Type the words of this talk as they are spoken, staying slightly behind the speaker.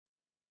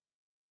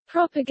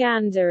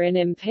Propaganda in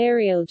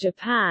Imperial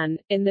Japan,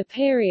 in the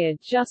period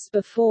just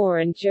before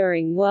and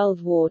during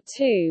World War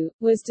II,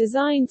 was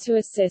designed to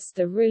assist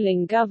the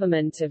ruling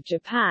government of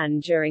Japan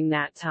during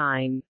that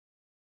time.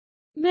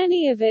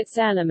 Many of its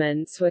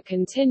elements were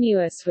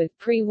continuous with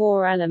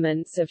pre-war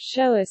elements of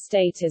Showa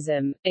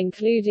statism,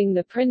 including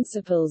the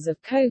principles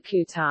of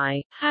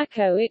Kokutai,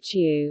 Hakkō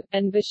ichiu,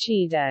 and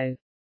Bushido.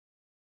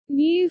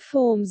 New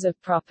forms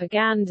of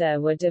propaganda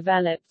were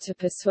developed to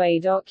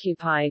persuade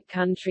occupied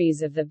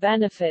countries of the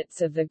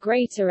benefits of the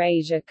Greater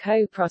Asia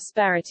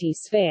Co-Prosperity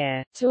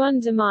Sphere, to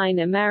undermine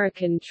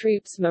American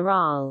troops'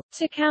 morale,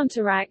 to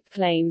counteract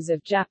claims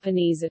of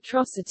Japanese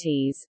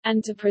atrocities,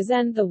 and to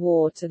present the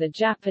war to the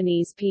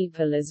Japanese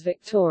people as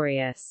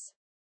victorious.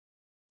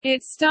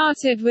 It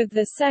started with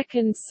the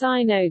Second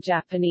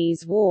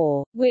Sino-Japanese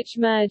War, which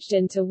merged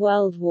into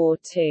World War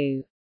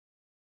II.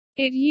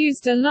 It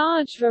used a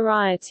large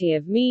variety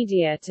of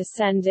media to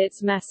send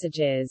its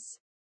messages.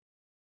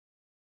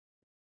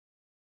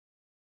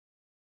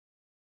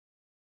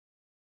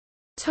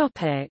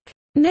 Topic: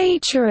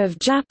 Nature of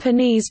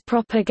Japanese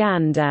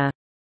propaganda.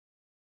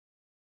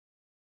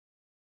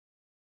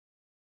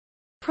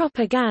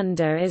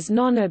 Propaganda is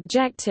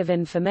non-objective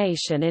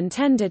information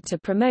intended to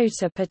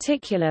promote a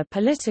particular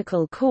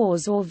political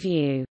cause or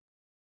view.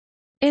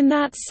 In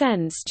that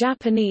sense,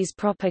 Japanese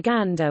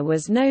propaganda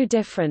was no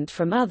different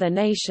from other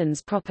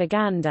nations'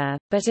 propaganda,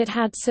 but it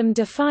had some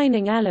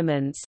defining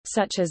elements,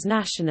 such as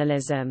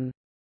nationalism.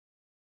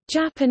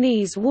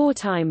 Japanese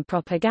wartime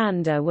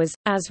propaganda was,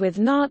 as with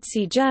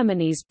Nazi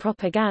Germany's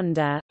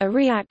propaganda, a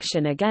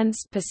reaction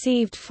against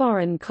perceived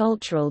foreign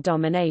cultural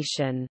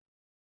domination.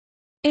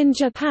 In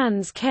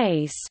Japan's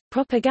case,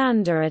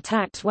 propaganda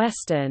attacked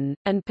Western,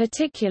 and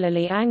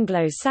particularly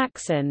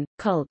Anglo-Saxon,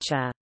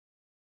 culture.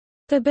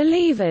 The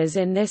believers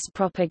in this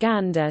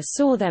propaganda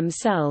saw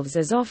themselves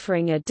as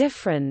offering a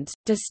different,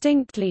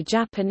 distinctly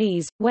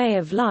Japanese, way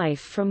of life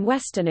from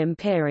Western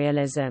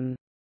imperialism.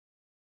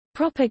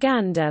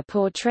 Propaganda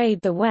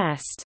portrayed the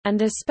West,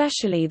 and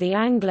especially the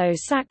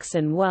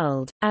Anglo-Saxon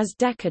world, as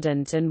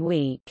decadent and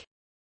weak.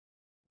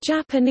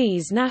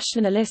 Japanese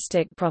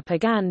nationalistic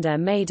propaganda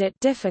made it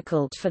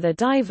difficult for the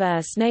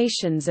diverse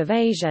nations of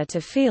Asia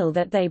to feel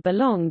that they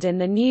belonged in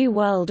the new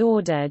world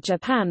order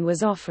Japan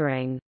was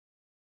offering.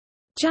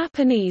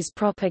 Japanese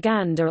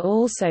propaganda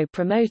also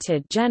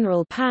promoted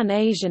general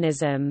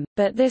Pan-Asianism,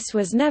 but this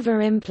was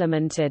never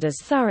implemented as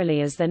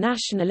thoroughly as the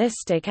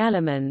nationalistic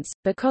elements.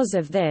 Because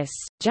of this,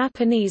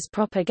 Japanese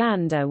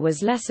propaganda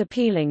was less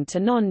appealing to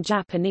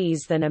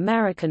non-Japanese than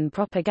American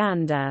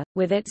propaganda,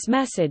 with its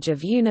message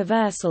of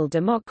universal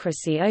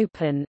democracy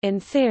open, in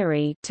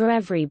theory, to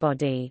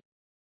everybody.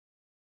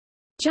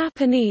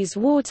 Japanese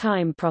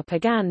wartime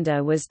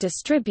propaganda was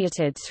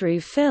distributed through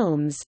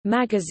films,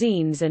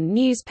 magazines and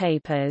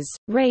newspapers,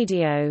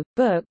 radio,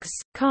 books,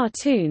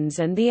 cartoons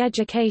and the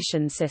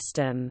education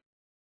system.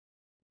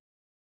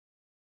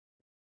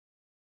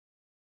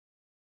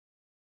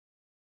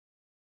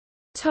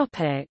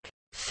 Topic: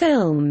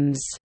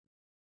 Films.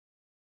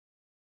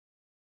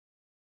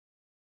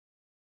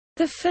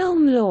 The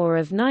Film Law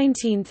of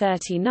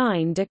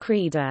 1939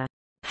 decreed a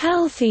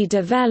healthy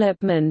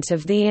development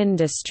of the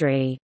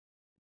industry,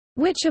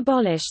 which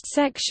abolished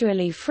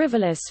sexually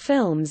frivolous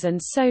films and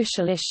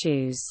social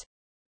issues.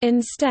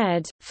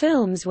 Instead,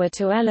 films were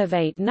to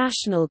elevate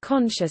national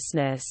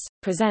consciousness,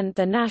 present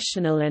the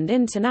national and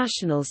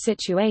international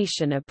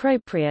situation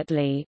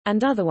appropriately,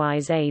 and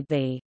otherwise aid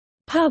the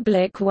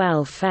public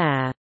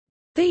welfare.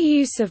 The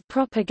use of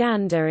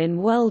propaganda in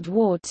World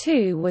War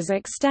II was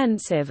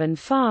extensive and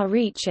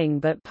far-reaching,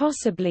 but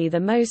possibly the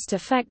most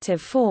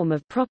effective form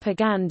of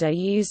propaganda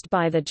used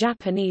by the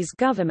Japanese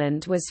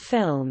government was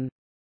film.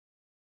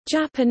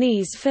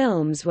 Japanese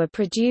films were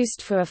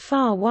produced for a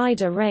far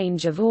wider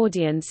range of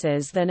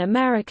audiences than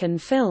American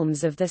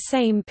films of the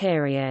same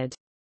period.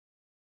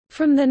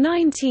 From the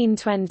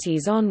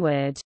 1920s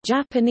onward,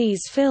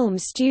 Japanese film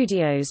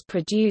studios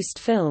produced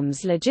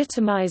films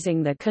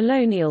legitimizing the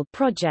colonial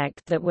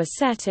project that were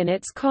set in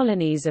its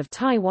colonies of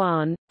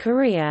Taiwan,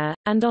 Korea,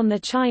 and on the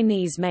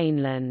Chinese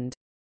mainland.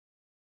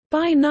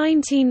 By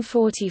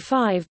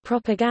 1945,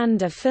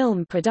 propaganda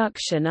film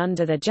production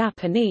under the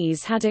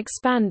Japanese had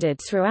expanded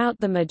throughout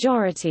the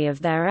majority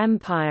of their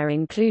empire,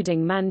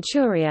 including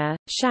Manchuria,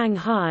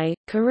 Shanghai,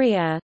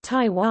 Korea,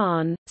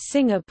 Taiwan,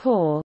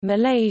 Singapore,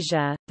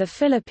 Malaysia, the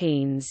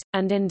Philippines,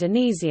 and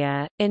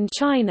Indonesia. In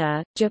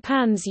China,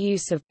 Japan's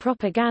use of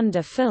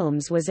propaganda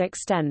films was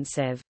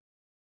extensive.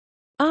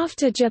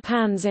 After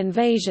Japan's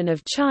invasion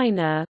of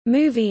China,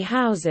 movie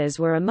houses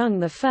were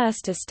among the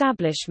first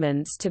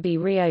establishments to be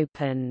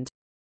reopened.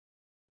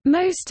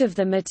 Most of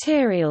the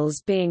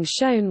materials being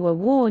shown were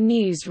war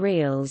news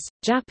reels,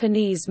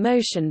 Japanese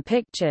motion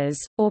pictures,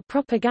 or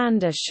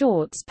propaganda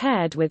shorts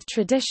paired with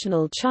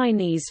traditional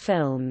Chinese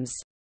films.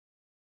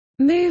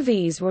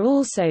 Movies were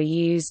also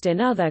used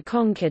in other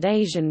conquered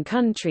Asian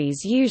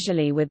countries,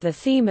 usually with the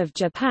theme of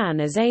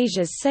Japan as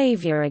Asia's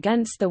savior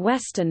against the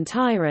Western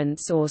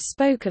tyrants, or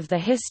spoke of the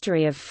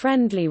history of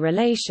friendly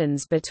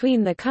relations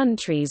between the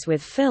countries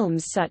with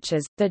films such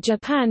as The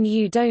Japan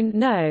You Don't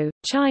Know.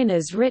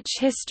 China's rich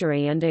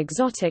history and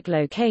exotic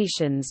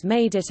locations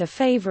made it a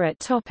favorite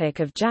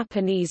topic of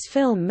Japanese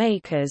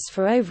filmmakers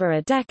for over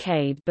a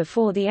decade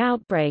before the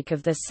outbreak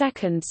of the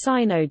Second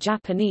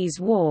Sino-Japanese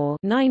War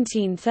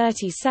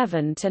 1937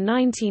 to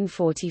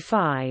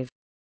 1945.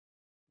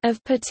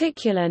 Of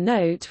particular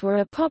note were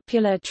a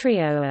popular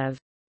trio of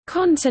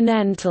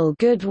continental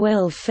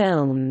goodwill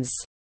films,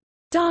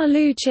 Da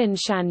Lu Qin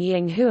Shan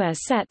Ying Hua,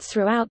 set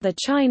throughout the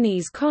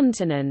Chinese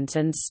continent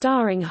and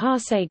starring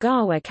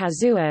Hasegawa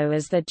Kazuo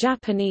as the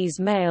Japanese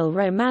male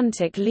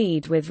romantic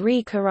lead, with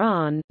Ri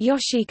Karan,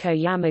 Yoshiko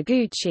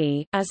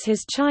Yamaguchi, as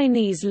his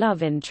Chinese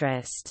love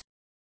interest.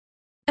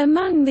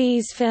 Among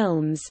these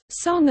films,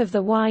 Song of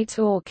the White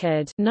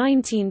Orchid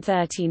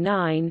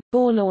 1939,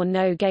 Balaur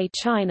no Ge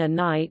China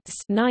Nights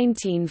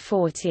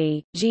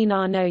 1940,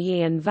 Jina no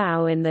Yian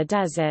Vow in the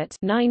Desert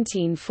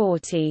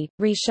 1940,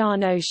 Risha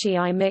no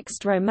Shii,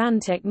 mixed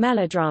romantic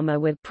melodrama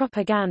with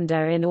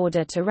propaganda in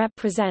order to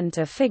represent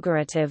a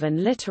figurative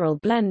and literal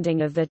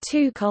blending of the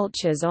two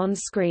cultures on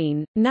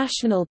screen,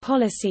 national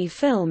policy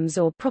films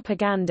or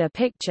propaganda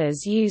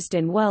pictures used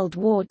in World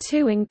War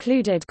II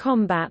included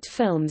combat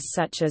films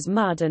such as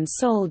Mud and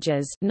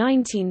Soldiers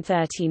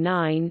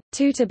 1939,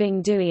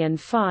 Tutabing Dui and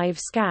Five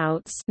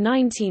Scouts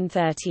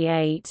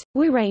 1938,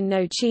 Wurain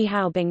no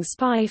Chihaobing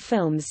spy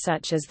films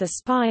such as The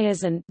Spy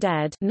Isn't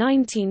Dead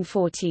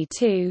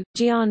 1942,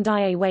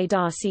 Jiandae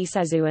Weida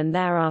Sisezu and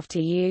Thereafter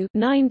You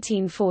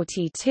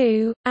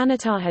 1942,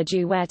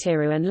 Anatahaju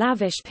Wetiru and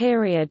lavish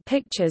period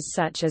pictures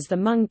such as The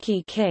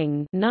Monkey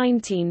King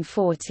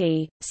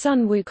 1940,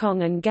 Sun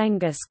Wukong and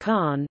Genghis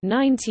Khan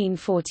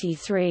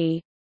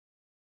 1943,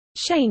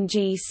 Shane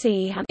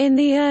G.C. In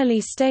the early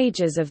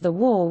stages of the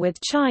war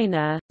with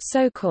China,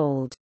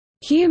 so-called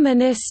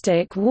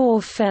humanistic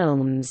war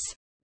films,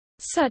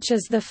 such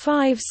as The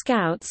Five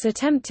Scouts,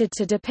 attempted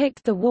to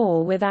depict the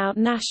war without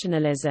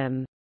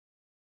nationalism.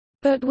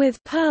 But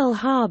with Pearl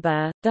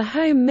Harbor, the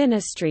Home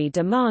Ministry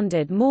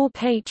demanded more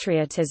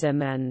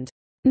patriotism and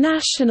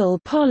national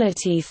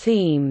polity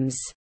themes,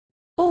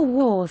 or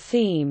war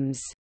themes.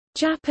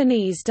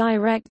 Japanese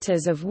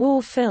directors of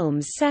war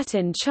films set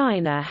in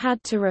China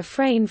had to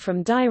refrain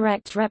from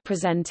direct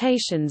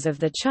representations of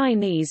the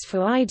Chinese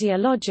for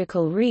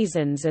ideological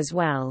reasons as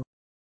well.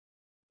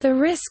 The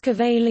risk of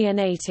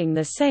alienating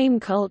the same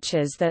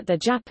cultures that the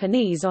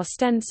Japanese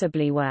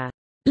ostensibly were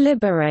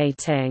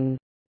liberating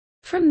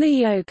from the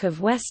yoke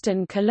of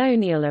Western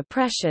colonial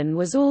oppression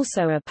was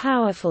also a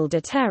powerful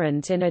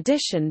deterrent in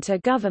addition to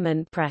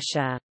government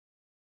pressure.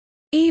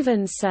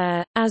 Even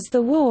so, as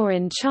the war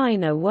in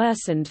China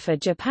worsened for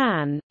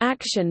Japan,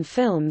 action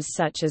films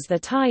such as The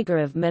Tiger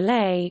of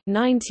Malay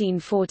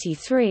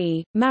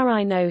 1943,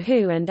 Marai no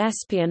Hu, and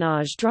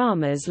espionage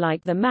dramas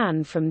like The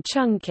Man from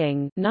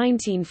Chungking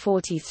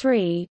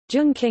 1943,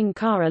 Zhongqing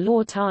Kara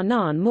Law Ta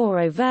Nan more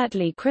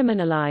overtly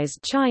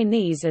criminalized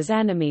Chinese as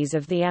enemies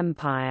of the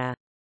empire.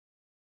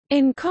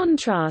 In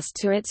contrast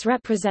to its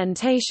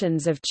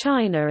representations of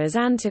China as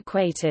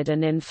antiquated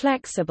and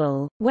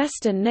inflexible,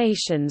 Western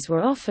nations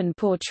were often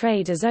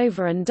portrayed as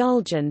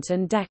overindulgent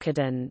and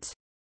decadent.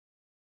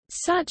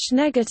 Such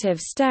negative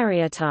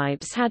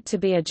stereotypes had to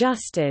be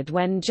adjusted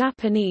when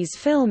Japanese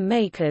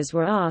filmmakers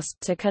were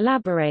asked to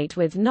collaborate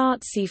with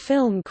Nazi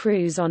film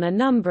crews on a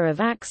number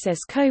of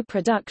Axis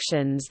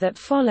co-productions that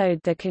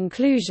followed the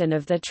conclusion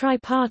of the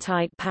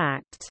Tripartite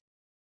Pact.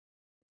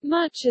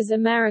 Much as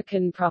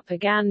American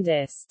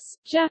propagandists,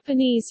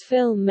 Japanese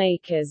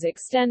filmmakers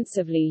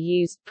extensively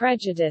used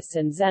prejudice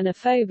and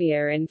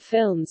xenophobia in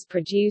films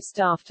produced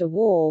after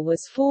war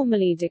was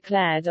formally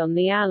declared on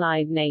the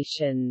Allied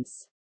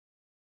nations.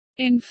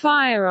 In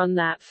Fire on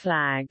That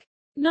Flag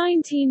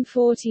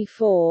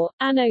 1944,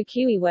 Ano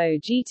Kuiwo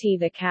GT.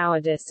 The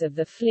cowardice of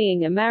the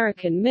fleeing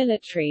American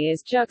military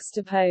is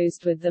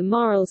juxtaposed with the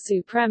moral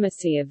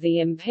supremacy of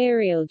the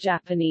Imperial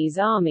Japanese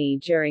Army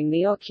during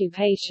the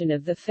occupation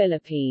of the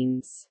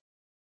Philippines.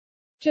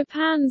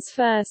 Japan's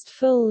first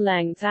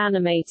full-length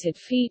animated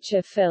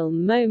feature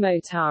film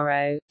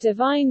Momotaro,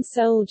 Divine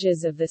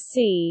Soldiers of the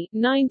Sea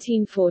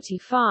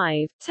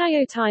 1945,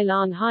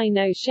 Teotailan Hai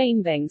no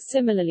Shanbing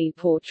similarly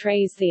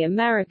portrays the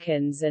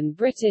Americans and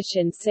British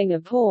in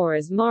Singapore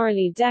as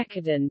morally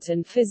decadent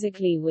and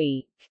physically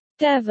weak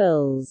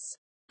devils.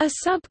 A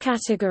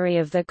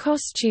subcategory of the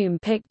costume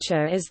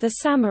picture is the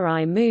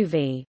samurai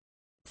movie.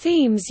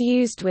 Themes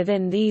used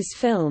within these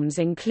films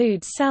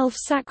include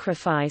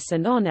self-sacrifice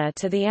and honor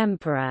to the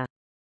emperor.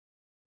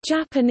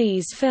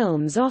 Japanese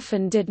films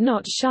often did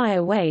not shy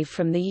away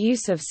from the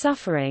use of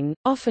suffering,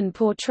 often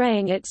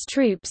portraying its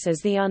troops as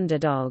the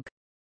underdog.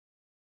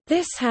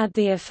 This had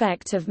the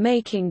effect of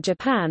making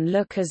Japan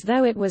look as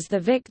though it was the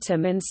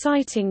victim,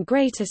 inciting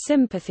greater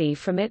sympathy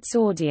from its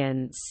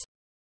audience.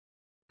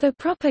 The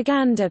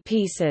propaganda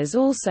pieces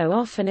also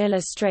often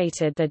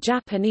illustrated the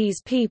Japanese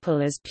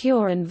people as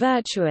pure and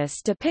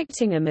virtuous,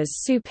 depicting them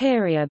as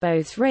superior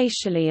both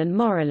racially and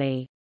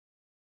morally.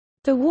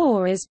 The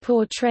war is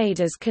portrayed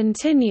as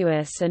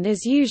continuous and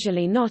is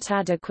usually not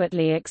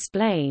adequately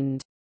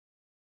explained.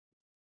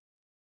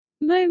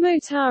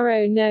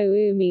 Momotaro no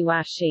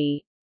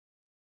Umiwashi,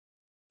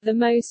 the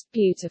most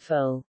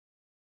beautiful.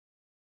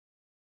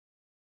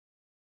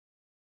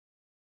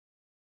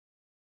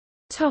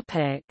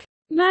 Topic: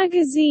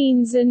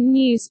 Magazines and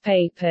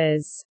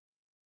newspapers.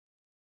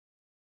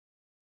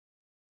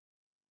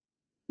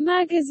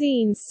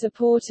 Magazines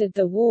supported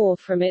the war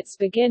from its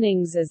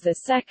beginnings as the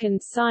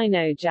Second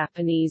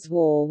Sino-Japanese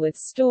War, with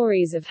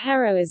stories of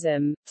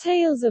heroism,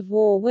 tales of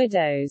war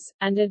widows,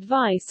 and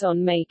advice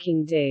on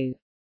making do.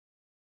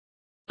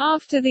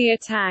 After the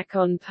attack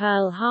on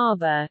Pearl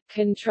Harbor,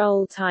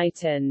 control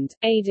tightened,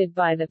 aided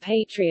by the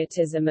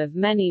patriotism of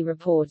many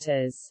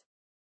reporters.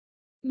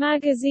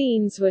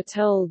 Magazines were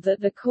told that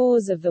the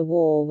cause of the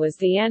war was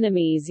the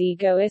enemy's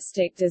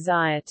egoistic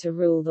desire to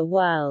rule the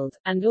world,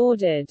 and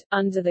ordered,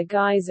 under the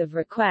guise of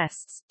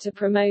requests, to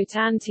promote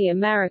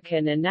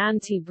anti-American and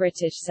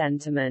anti-British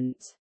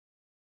sentiment.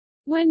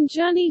 When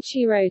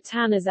Junichiro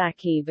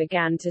Tanizaki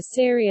began to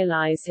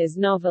serialize his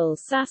novel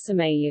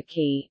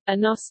Sasameyuki, a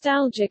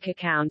nostalgic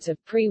account of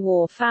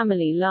pre-war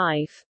family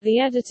life, the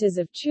editors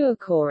of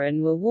Chuokoran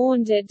were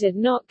warned it did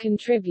not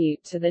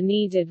contribute to the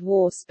needed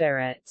war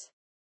spirit.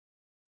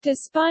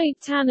 Despite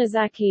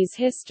Tanizaki's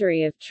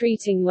history of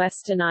treating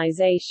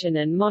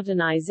westernization and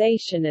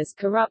modernization as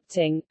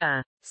corrupting,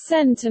 a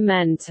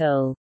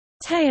sentimental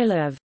tale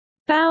of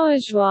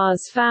bourgeois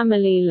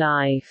family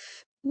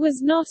life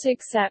was not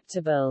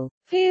acceptable.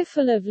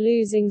 Fearful of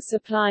losing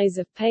supplies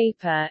of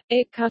paper,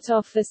 it cut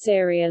off the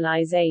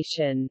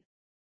serialization.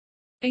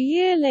 A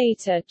year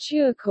later,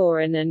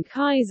 Chuokoran and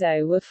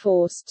Kaizo were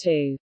forced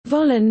to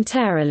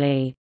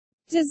voluntarily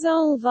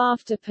dissolve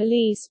after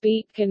police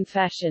beat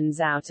confessions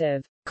out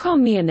of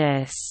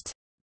communist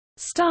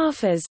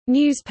staffers.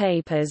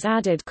 Newspapers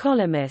added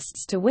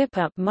columnists to whip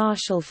up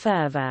martial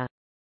fervor.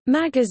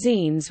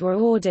 Magazines were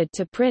ordered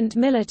to print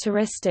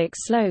militaristic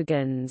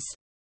slogans.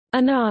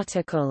 An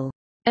article,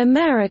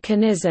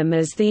 "Americanism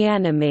as the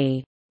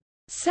Enemy,"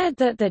 said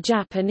that the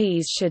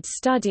Japanese should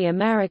study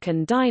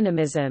American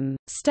dynamism,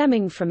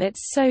 stemming from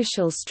its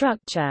social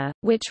structure,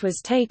 which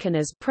was taken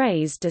as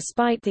praise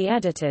despite the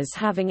editors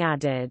having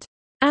added,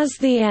 "as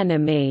the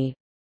enemy,"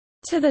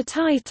 to the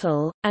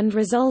title, and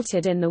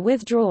resulted in the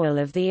withdrawal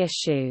of the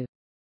issue.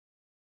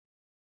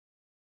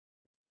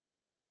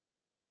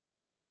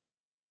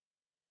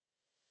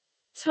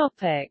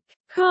 Topic: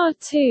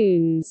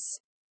 Cartoons.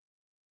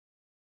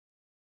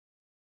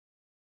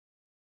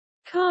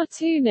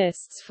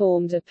 Cartoonists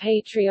formed a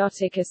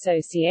patriotic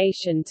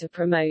association to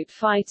promote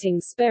fighting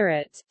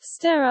spirit,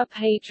 stir up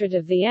hatred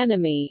of the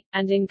enemy,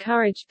 and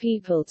encourage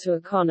people to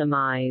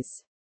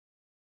economize.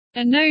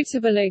 A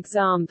notable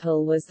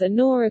example was the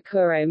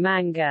Norikuro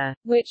manga,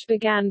 which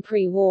began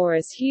pre-war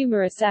as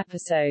humorous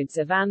episodes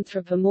of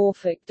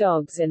anthropomorphic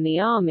dogs in the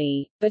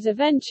army, but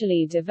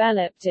eventually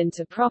developed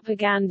into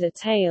propaganda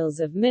tales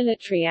of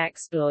military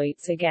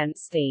exploits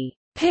against the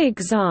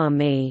Pigs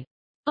Army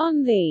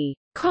on the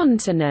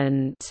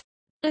continent,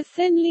 a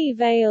thinly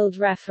veiled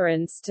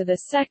reference to the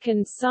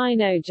Second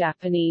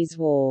Sino-Japanese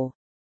War.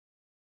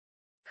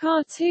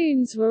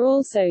 Cartoons were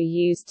also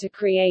used to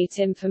create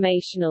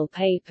informational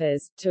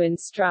papers, to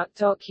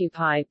instruct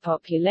occupied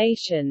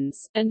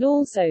populations, and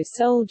also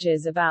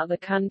soldiers about the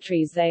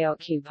countries they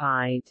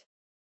occupied.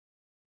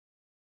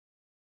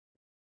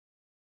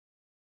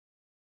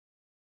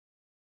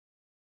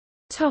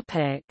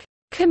 Topic: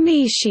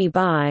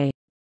 Kamishibai.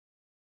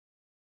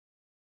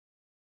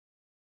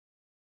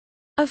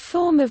 A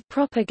form of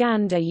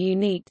propaganda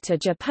unique to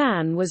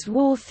Japan was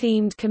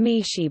war-themed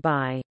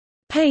Kamishibai,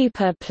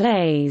 paper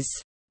plays.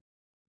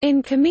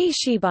 In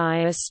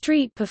Kamishibai, a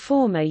street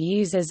performer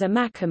uses a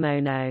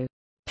makemono,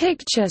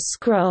 picture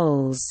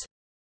scrolls,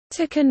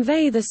 to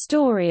convey the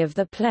story of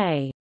the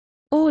play.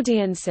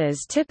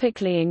 Audiences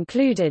typically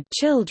included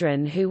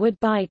children who would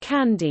buy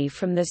candy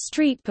from the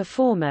street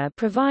performer,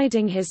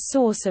 providing his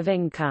source of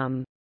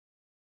income.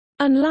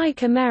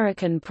 Unlike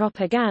American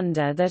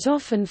propaganda that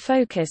often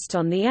focused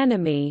on the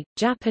enemy,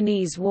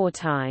 Japanese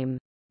wartime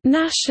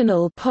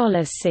national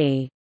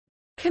policy,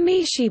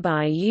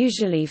 Kamishibai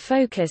usually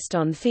focused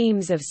on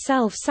themes of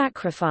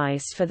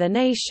self-sacrifice for the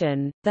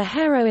nation, the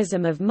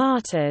heroism of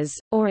martyrs,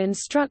 or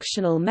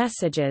instructional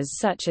messages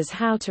such as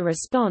how to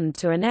respond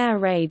to an air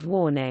raid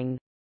warning.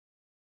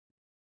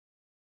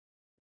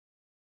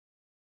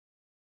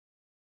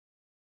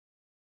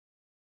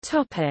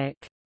 Topic: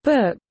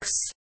 Books.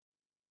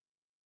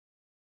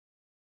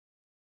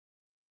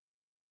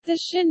 The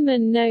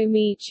Shinman no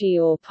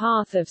Michi, or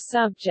Path of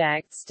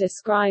Subjects,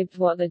 described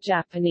what the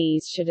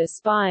Japanese should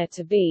aspire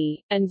to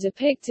be, and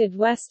depicted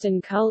Western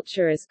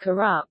culture as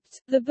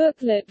corrupt. The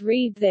booklet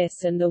Read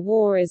This and the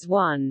War is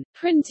Won,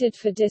 printed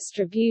for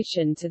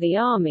distribution to the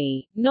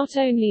army, not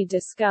only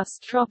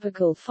discussed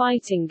tropical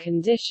fighting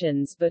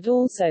conditions but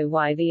also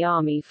why the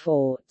army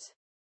fought.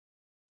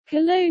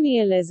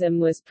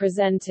 Colonialism was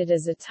presented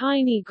as a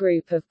tiny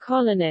group of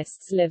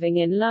colonists living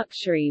in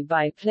luxury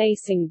by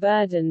placing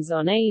burdens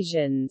on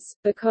Asians,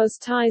 because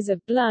ties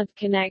of blood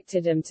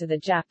connected them to the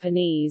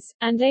Japanese,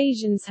 and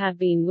Asians had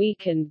been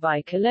weakened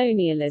by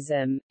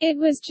colonialism. It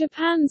was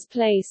Japan's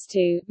place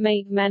to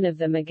make men of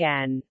them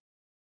again.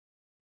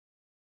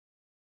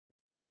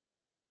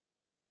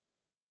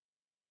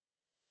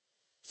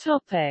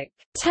 Topic: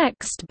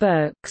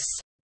 Textbooks.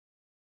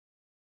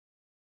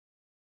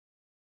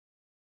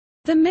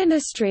 The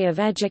Ministry of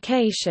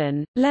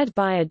Education, led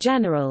by a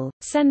general,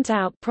 sent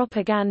out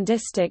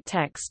propagandistic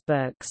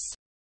textbooks.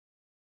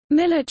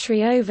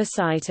 Military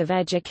oversight of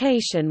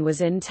education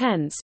was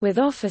intense, with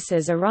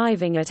officers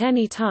arriving at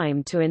any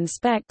time to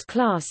inspect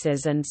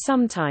classes and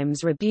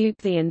sometimes rebuke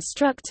the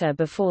instructor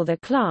before the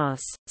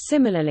class.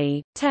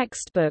 Similarly,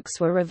 textbooks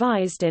were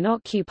revised in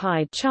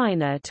occupied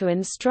China to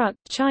instruct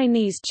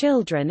Chinese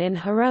children in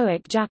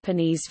heroic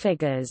Japanese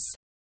figures.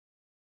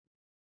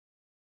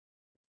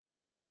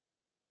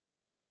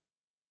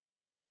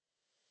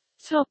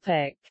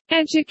 Topic: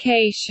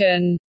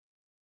 Education.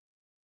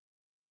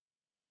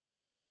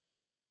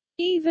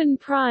 Even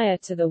prior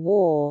to the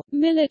war,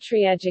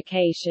 military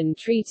education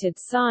treated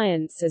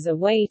science as a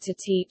way to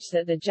teach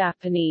that the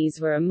Japanese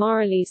were a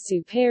morally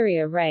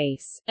superior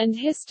race, and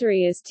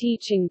history as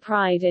teaching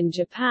pride in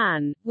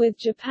Japan, with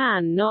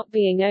Japan not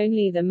being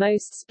only the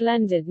most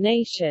splendid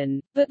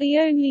nation, but the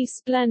only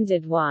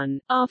splendid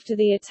one. After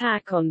the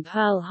attack on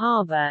Pearl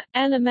Harbor,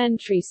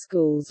 elementary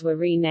schools were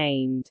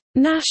renamed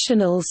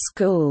national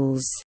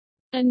schools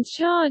and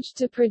charged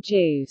to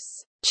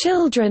produce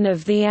children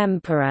of the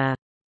emperor,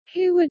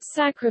 who would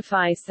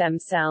sacrifice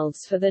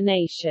themselves for the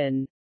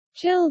nation.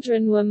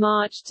 Children were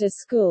marched to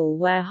school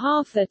where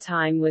half the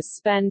time was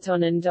spent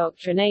on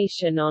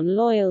indoctrination on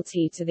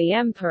loyalty to the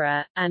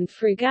emperor, and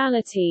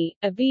frugality,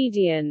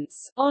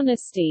 obedience,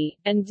 honesty,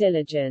 and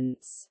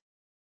diligence.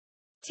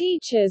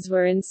 Teachers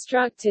were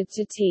instructed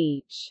to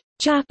teach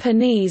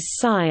Japanese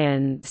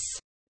science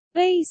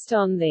based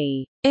on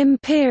the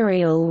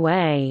imperial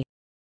way,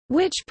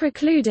 which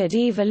precluded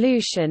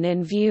evolution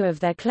in view of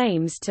their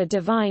claims to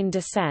divine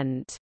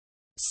descent.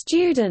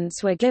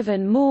 Students were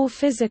given more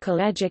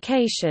physical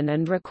education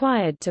and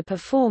required to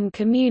perform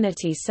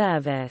community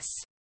service.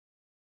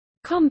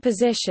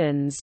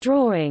 Compositions,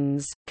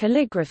 drawings,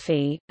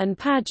 calligraphy, and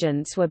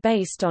pageants were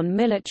based on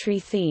military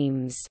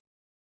themes.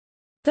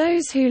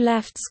 Those who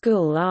left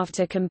school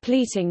after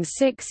completing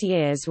 6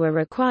 years were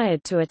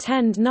required to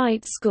attend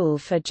night school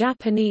for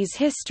Japanese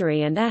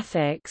history and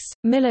ethics,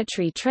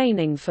 military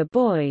training for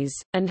boys,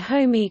 and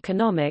home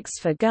economics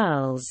for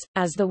girls.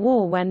 As the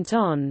war went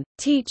on,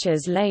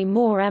 teachers lay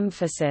more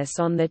emphasis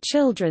on the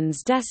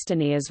children's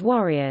destiny as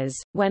warriors.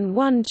 When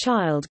one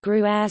child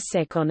grew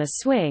airsick on a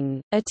swing,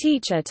 a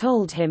teacher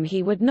told him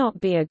he would not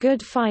be a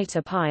good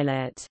fighter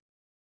pilot.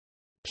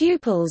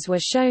 Pupils were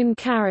shown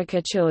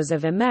caricatures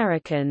of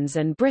Americans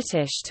and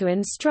British to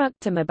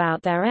instruct them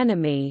about their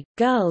enemy.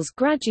 Girls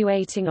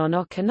graduating on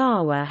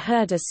Okinawa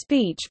heard a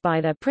speech by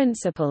their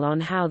principal on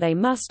how they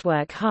must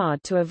work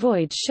hard to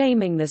avoid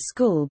shaming the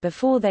school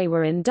before they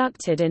were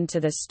inducted into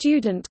the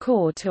student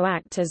corps to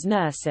act as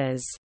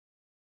nurses.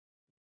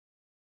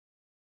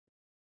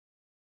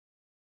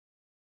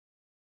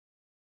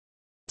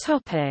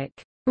 Topic: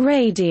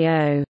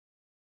 Radio.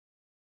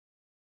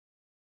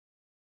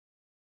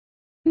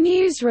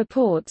 News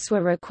reports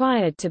were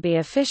required to be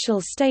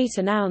official state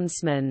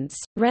announcements,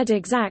 read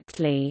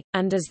exactly,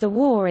 and as the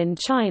war in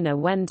China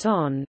went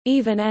on,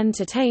 even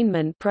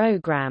entertainment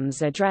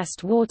programs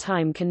addressed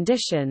wartime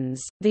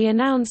conditions. The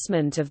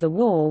announcement of the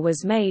war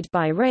was made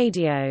by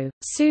radio,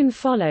 soon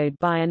followed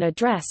by an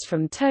address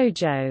from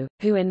Tojo,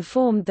 who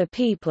informed the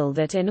people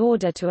that in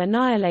order to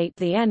annihilate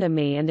the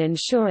enemy and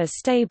ensure a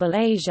stable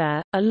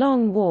Asia, a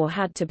long war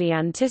had to be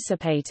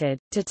anticipated.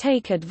 To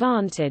take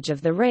advantage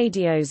of the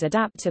radio's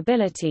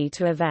adaptability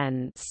to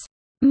events,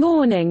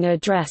 morning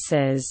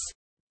addresses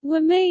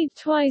were made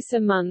twice a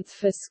month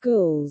for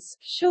schools.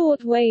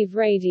 Short-wave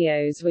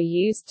radios were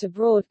used to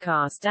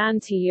broadcast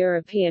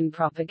anti-European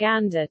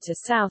propaganda to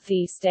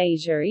Southeast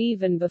Asia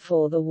even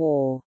before the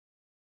war.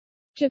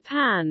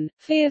 Japan,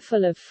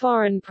 fearful of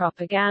foreign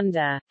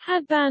propaganda,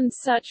 had banned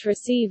such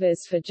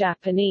receivers for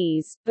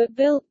Japanese, but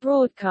built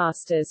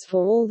broadcasters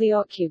for all the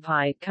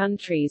occupied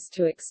countries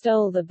to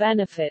extol the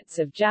benefits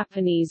of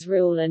Japanese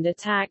rule and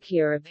attack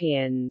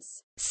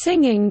Europeans.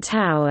 Singing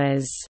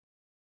towers,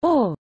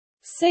 or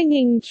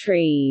singing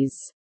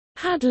trees,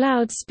 had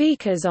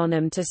loudspeakers on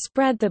them to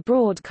spread the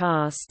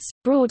broadcasts.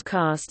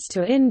 Broadcasts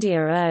to India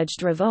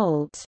urged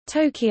revolt.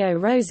 Tokyo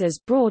Rosa's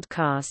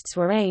broadcasts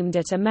were aimed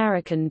at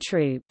American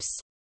troops.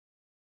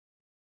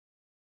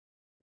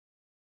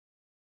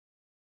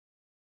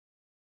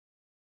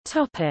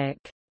 Topic: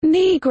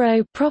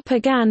 Negro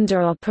propaganda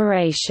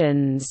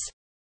operations.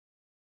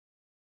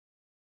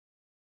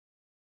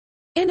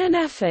 In an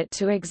effort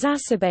to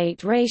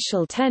exacerbate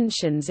racial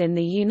tensions in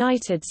the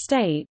United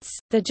States,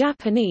 the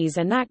Japanese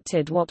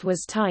enacted what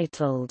was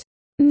titled,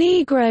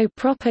 Negro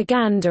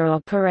propaganda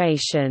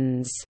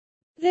operations.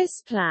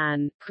 This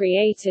plan,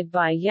 created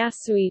by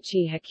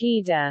Yasuichi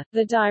Hakida,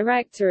 the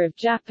director of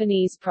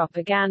Japanese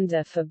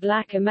propaganda for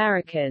Black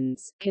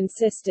Americans,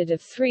 consisted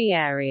of 3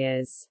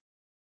 areas.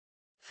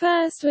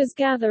 First was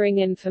gathering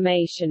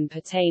information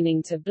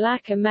pertaining to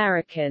Black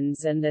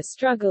Americans and their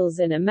struggles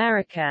in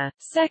America,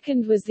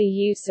 second was the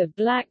use of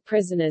black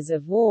prisoners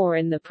of war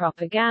in the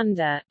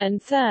propaganda, and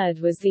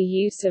third was the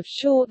use of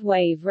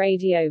shortwave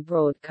radio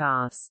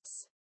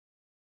broadcasts.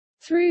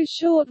 Through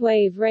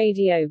shortwave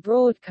radio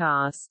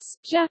broadcasts,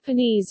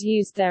 Japanese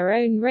used their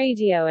own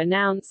radio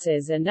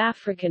announcers and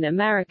African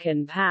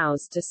American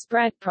POWs to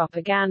spread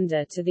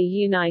propaganda to the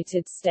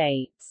United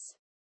States.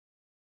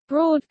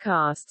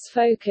 Broadcasts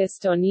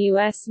focused on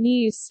U.S.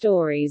 news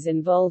stories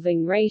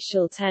involving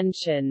racial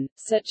tension,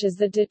 such as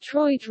the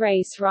Detroit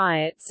race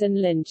riots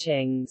and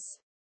lynchings.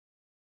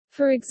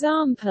 For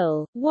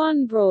example,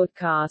 one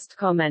broadcast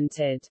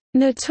commented,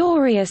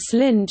 "Notorious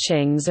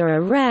lynchings are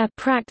a rare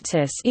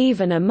practice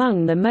even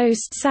among the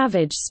most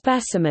savage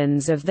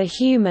specimens of the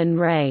human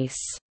race."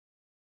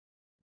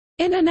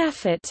 In an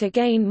effort to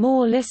gain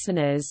more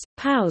listeners,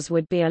 POWs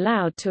would be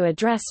allowed to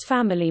address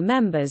family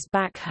members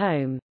back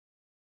home.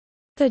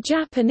 The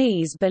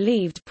Japanese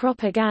believed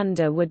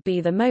propaganda would be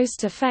the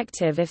most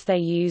effective if they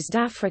used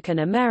African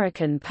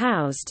American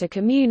POWs to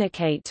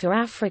communicate to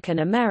African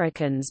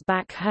Americans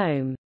back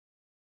home.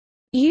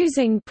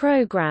 Using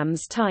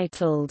programs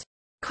titled,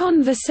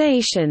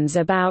 "Conversations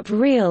about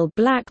Real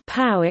Black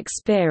POW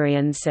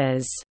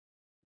Experiences,"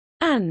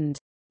 and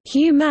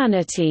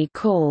 "Humanity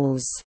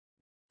Calls,"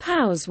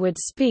 POWs would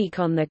speak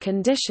on the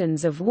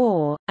conditions of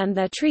war, and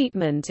their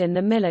treatment in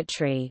the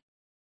military.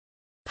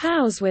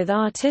 POWs with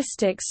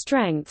artistic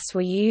strengths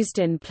were used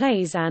in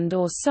plays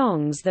and/or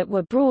songs that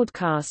were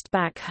broadcast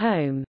back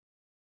home.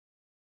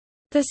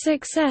 The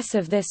success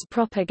of this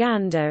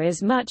propaganda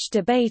is much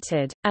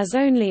debated, as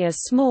only a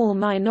small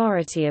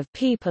minority of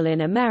people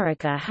in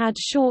America had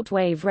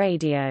shortwave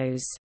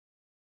radios.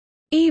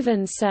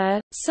 Even so,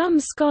 some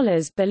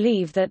scholars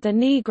believe that the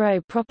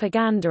Negro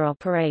propaganda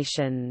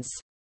operations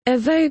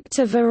evoked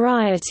a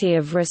variety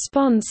of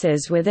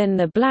responses within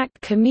the black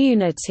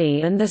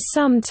community, and the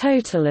sum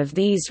total of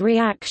these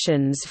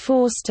reactions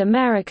forced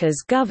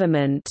America's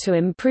government to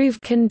improve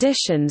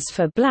conditions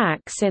for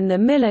blacks in the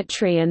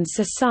military and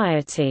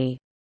society.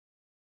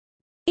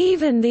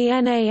 Even the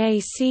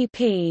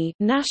NAACP,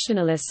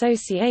 National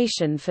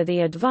Association for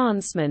the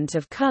Advancement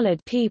of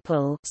Colored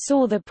People,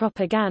 saw the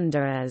propaganda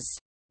as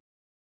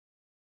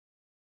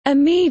a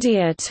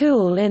media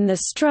tool in the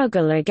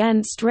struggle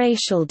against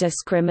racial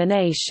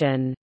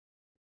discrimination.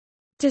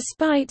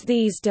 Despite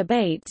these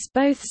debates,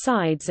 both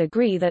sides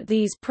agree that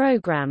these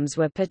programs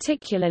were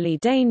particularly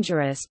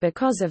dangerous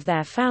because of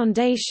their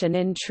foundation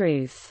in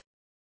truth.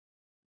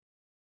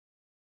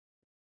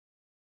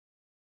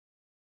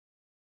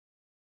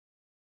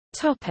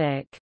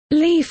 Topic: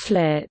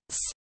 Leaflets.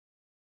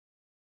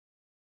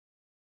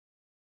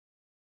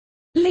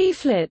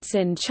 Leaflets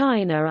in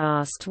China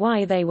asked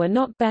why they were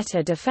not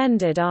better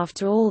defended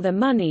after all the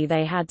money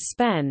they had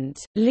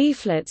spent.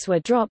 Leaflets were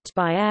dropped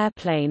by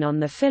airplane on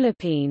the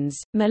Philippines,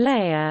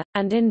 Malaya,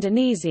 and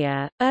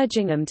Indonesia,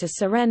 urging them to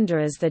surrender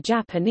as the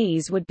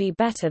Japanese would be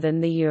better than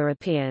the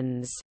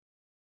Europeans.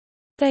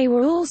 They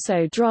were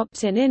also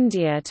dropped in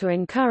India to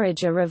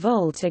encourage a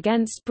revolt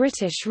against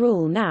British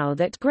rule now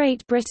that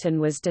Great Britain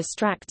was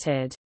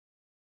distracted.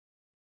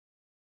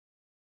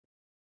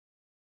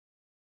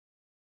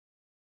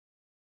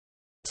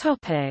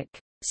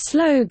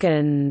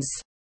 Slogans.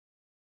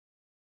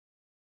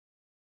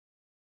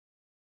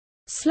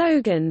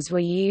 Slogans were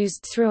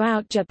used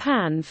throughout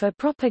Japan for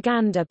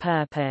propaganda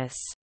purpose.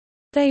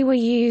 They were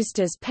used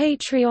as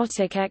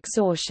patriotic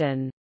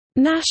exhortation,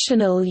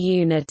 national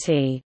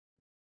unity,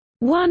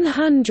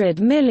 100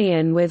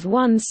 million with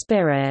one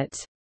spirit,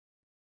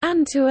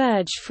 and to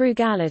urge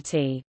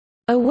frugality,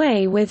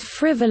 away with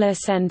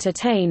frivolous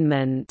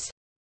entertainment.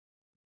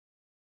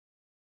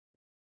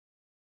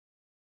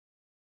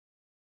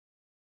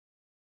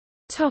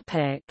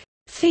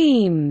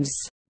 Themes.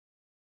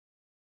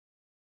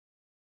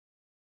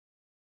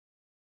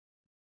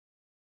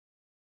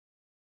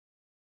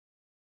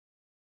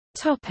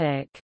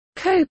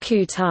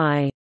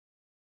 Kokutai.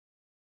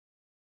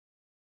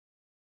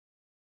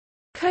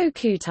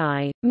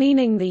 Kokutai,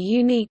 meaning the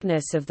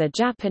uniqueness of the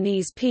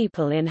Japanese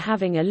people in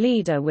having a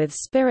leader with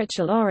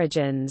spiritual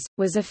origins,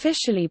 was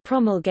officially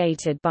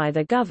promulgated by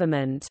the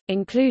government,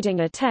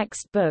 including a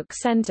textbook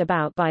sent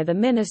about by the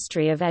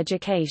Ministry of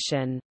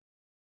Education.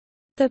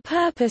 The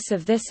purpose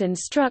of this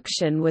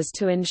instruction was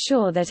to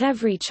ensure that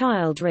every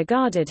child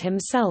regarded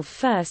himself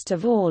first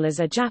of all as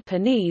a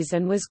Japanese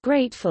and was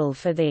grateful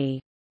for the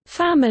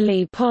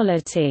family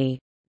polity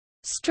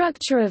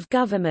structure of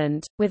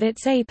government, with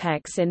its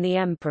apex in the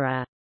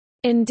emperor.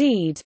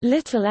 Indeed,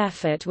 little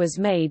effort was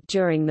made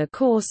during the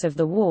course of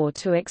the war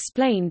to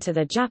explain to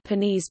the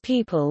Japanese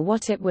people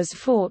what it was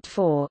fought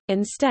for.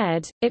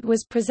 Instead, it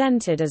was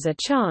presented as a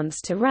chance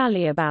to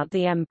rally about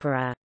the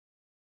emperor.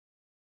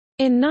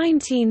 In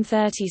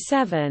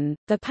 1937,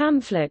 the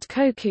pamphlet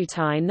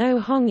Kokutai no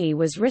Hongi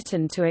was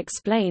written to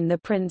explain the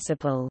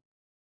principle.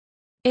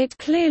 It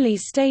clearly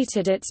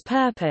stated its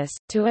purpose,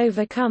 to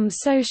overcome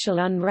social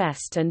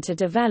unrest and to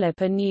develop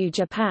a new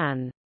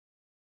Japan.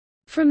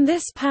 From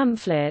this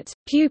pamphlet,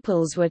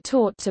 pupils were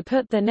taught to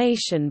put the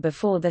nation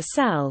before the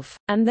self,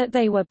 and that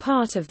they were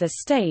part of the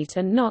state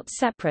and not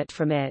separate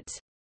from it.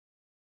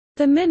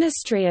 The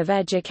Ministry of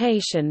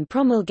Education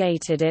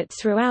promulgated it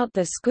throughout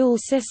the school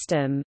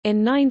system.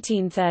 In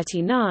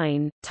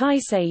 1939,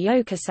 Taisei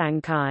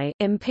Yokosankai,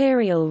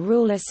 Imperial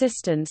Rule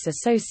Assistance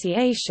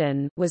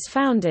Association, was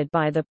founded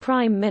by the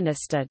Prime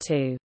Minister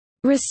to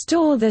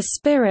restore the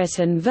spirit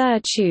and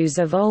virtues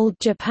of old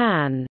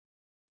Japan.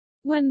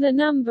 When the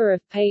number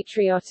of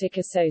patriotic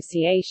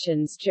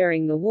associations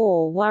during the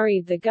war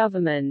worried the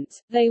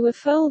government, they were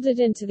folded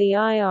into the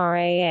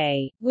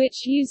IRAA,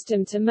 which used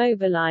them to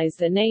mobilize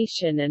the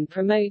nation and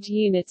promote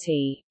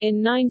unity. In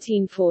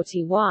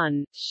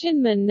 1941,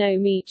 Shinman no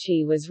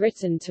Michi was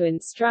written to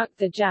instruct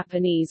the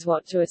Japanese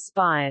what to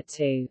aspire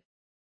to.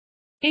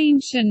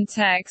 Ancient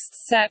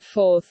texts set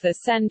forth the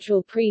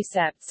central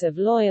precepts of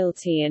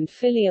loyalty and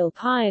filial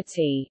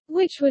piety,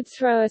 which would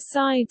throw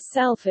aside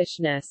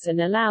selfishness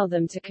and allow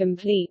them to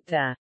complete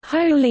the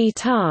holy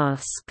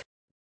task.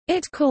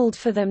 It called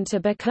for them to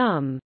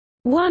become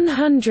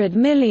 100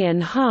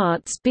 million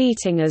hearts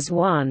beating as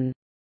one,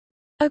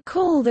 a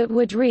call that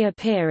would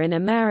reappear in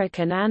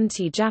American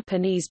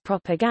anti-Japanese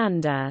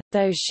propaganda,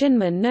 though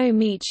Shinman no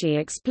Michi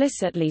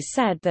explicitly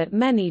said that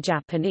many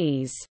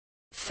Japanese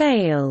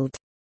failed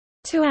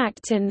to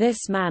act in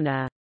this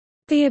manner.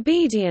 The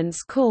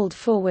obedience called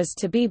for was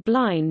to be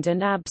blind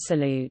and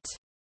absolute.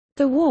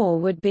 The war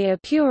would be a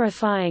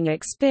purifying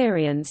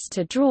experience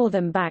to draw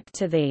them back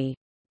to the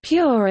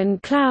pure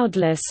and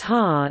cloudless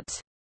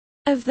heart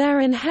of their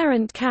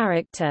inherent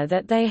character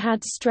that they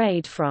had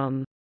strayed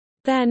from.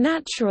 Their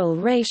natural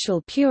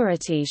racial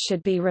purity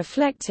should be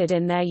reflected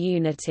in their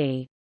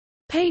unity.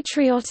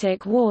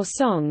 Patriotic war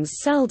songs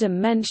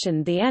seldom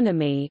mentioned the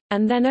enemy,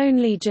 and then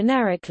only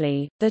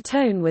generically. The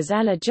tone was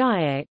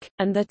elegiac,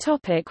 and the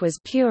topic was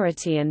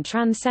purity and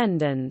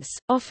transcendence,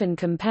 often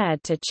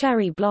compared to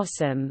cherry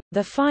blossom.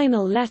 The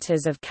final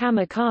letters of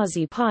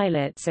kamikaze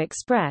pilots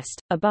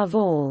expressed, above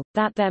all,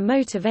 that their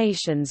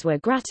motivations were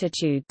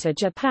gratitude to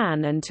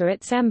Japan and to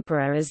its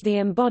emperor as the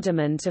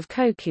embodiment of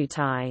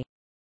Kokutai.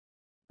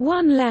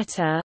 One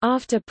letter,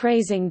 after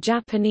praising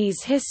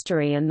Japanese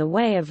history and the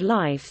way of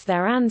life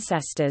their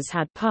ancestors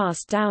had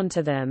passed down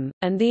to them,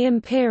 and the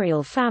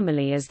imperial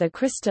family as the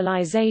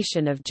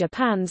crystallization of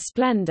Japan's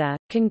splendor,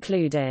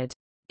 concluded,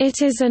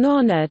 "It is an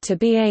honor to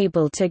be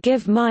able to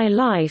give my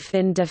life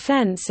in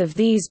defense of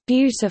these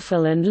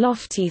beautiful and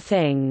lofty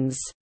things."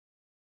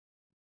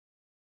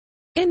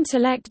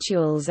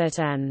 Intellectuals at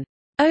an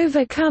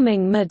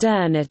 "overcoming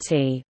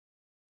modernity"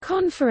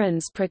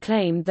 conference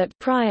proclaimed that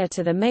prior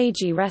to the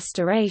Meiji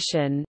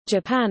Restoration,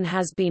 Japan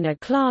has been a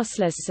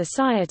classless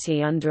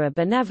society under a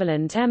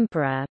benevolent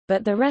emperor,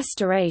 but the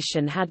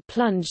Restoration had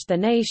plunged the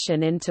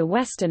nation into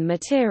Western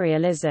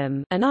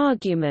materialism, an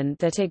argument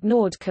that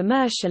ignored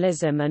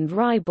commercialism and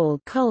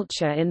ribald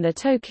culture in the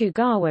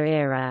Tokugawa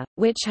era,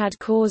 which had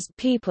caused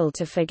people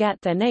to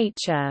forget their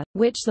nature,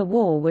 which the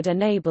war would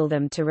enable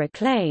them to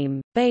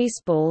reclaim.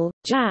 Baseball,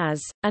 jazz,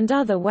 and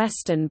other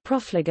Western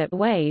profligate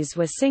ways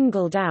were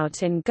singled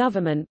out in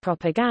government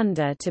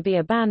propaganda to be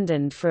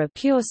abandoned for a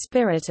pure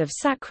spirit of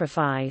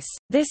sacrifice.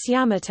 This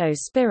Yamato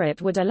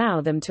spirit would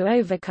allow them to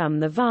overcome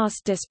the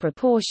vast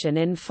disproportion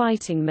in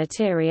fighting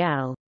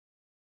materiel.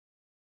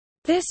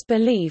 This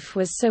belief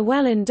was so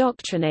well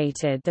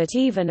indoctrinated that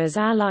even as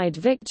Allied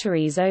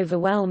victories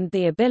overwhelmed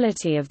the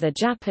ability of the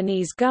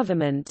Japanese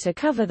government to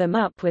cover them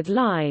up with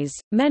lies,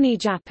 many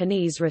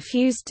Japanese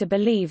refused to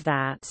believe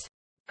that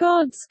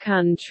God's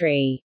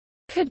country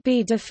could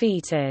be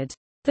defeated.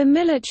 The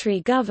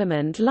military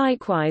government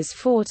likewise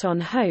fought on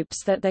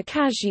hopes that the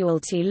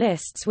casualty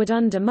lists would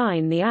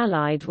undermine the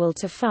Allied will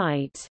to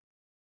fight.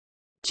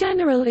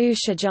 General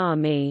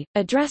Ushijami,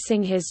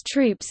 addressing his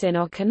troops in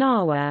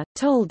Okinawa,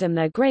 told them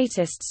their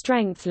greatest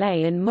strength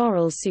lay in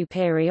moral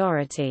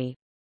superiority.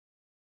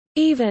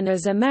 Even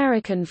as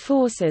American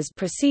forces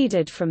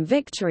proceeded from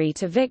victory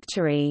to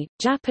victory,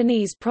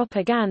 Japanese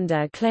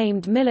propaganda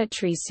claimed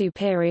military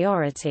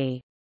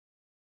superiority.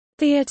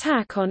 The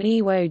attack on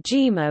Iwo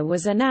Jima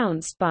was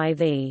announced by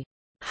the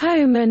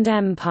Home and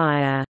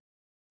Empire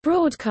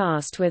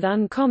broadcast with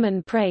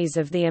uncommon praise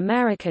of the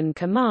American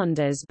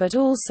commanders, but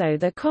also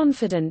the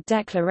confident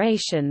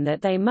declaration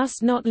that they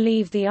must not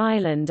leave the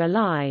island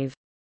alive.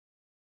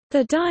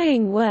 The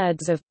dying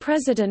words of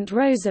President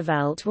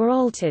Roosevelt were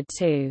altered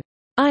to,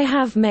 "I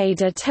have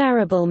made a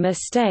terrible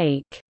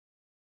mistake,"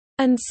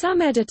 and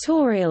some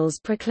editorials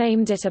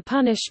proclaimed it a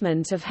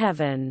punishment of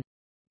heaven.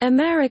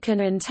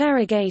 American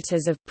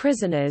interrogators of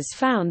prisoners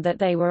found that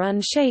they were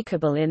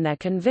unshakable in their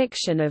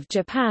conviction of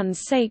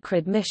Japan's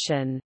sacred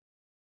mission.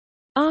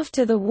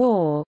 After the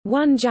war,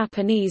 one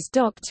Japanese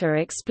doctor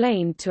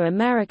explained to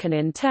American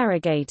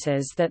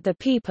interrogators that the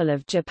people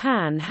of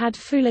Japan had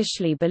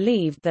foolishly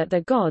believed that the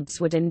gods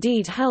would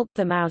indeed help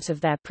them out of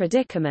their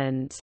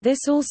predicament.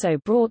 This also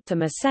brought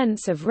them a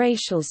sense of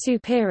racial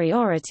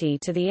superiority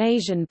to the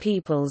Asian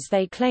peoples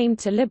they claimed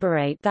to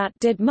liberate that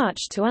did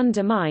much to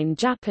undermine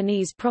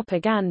Japanese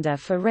propaganda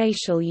for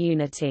racial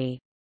unity.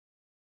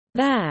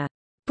 Their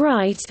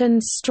bright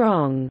and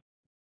strong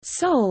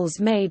souls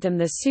made them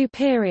the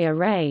superior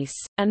race,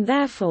 and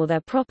therefore their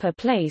proper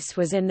place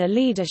was in the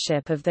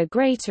leadership of the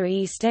Greater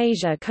East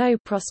Asia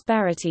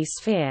co-prosperity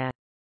sphere.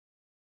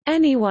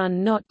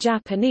 Anyone not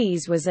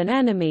Japanese was an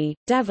enemy,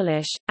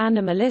 devilish,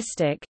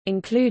 animalistic,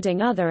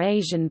 including other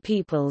Asian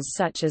peoples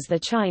such as the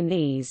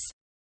Chinese.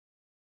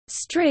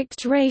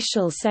 Strict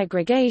racial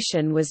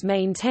segregation was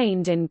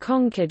maintained in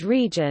conquered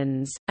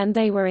regions, and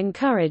they were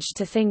encouraged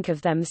to think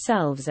of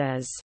themselves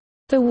as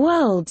the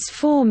world's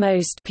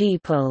foremost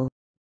people.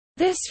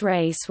 This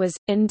race was,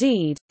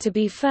 indeed, to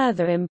be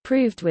further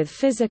improved with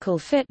physical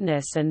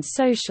fitness and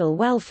social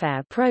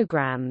welfare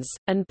programs,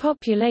 and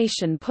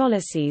population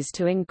policies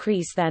to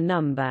increase their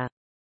number.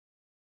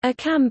 A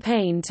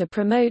campaign to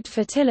promote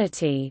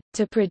fertility,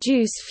 to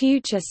produce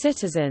future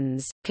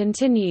citizens,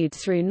 continued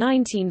through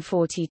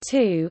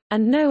 1942,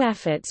 and no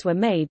efforts were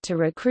made to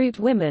recruit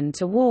women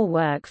to war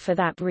work for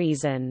that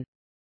reason.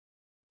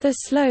 The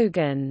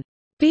slogan,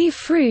 "Be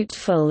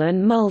fruitful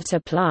and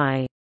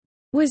multiply,"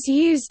 was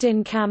used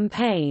in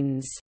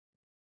campaigns.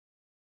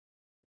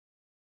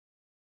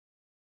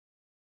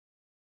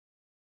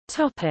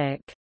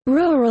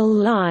 Rural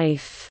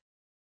life.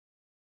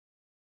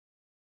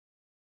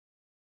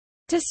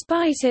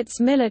 Despite its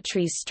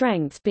military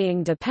strength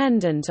being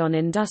dependent on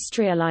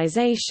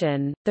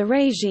industrialization, the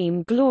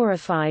regime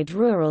glorified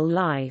rural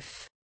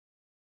life.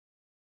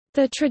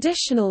 The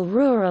traditional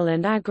rural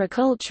and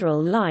agricultural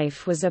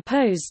life was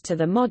opposed to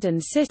the modern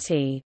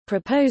city.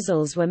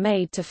 Proposals were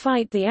made to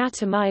fight the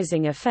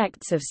atomizing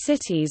effects of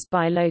cities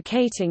by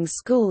locating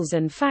schools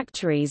and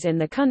factories in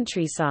the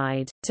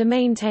countryside, to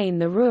maintain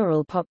the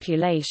rural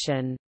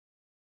population.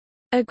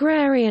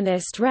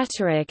 Agrarianist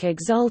rhetoric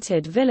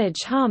exalted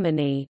village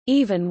harmony,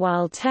 even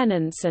while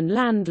tenants and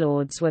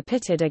landlords were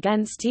pitted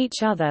against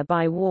each other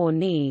by war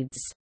needs.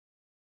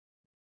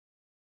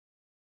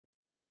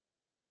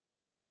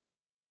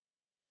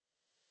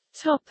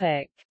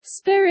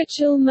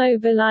 Spiritual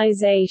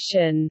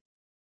mobilization.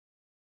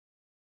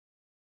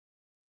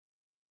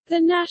 The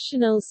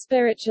National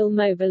Spiritual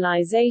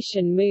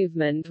Mobilization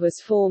movement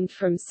was formed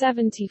from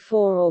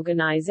 74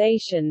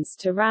 organizations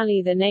to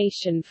rally the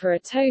nation for a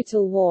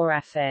total war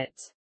effort.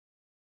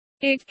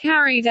 It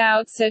carried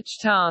out such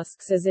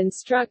tasks as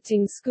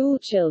instructing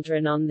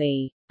schoolchildren on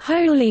the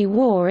Holy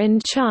War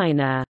in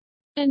China,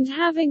 and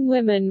having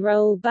women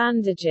roll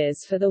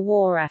bandages for the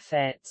war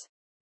effort.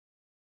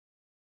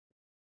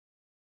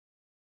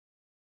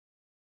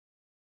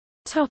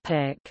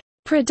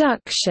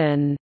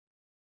 Production.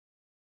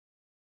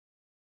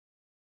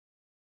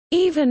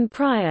 Even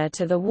prior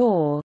to the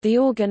war, the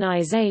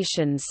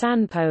organization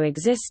Sanpo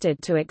existed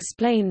to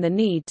explain the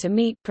need to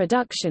meet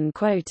production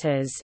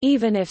quotas.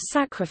 Even if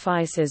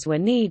sacrifices were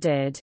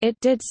needed, it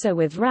did so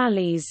with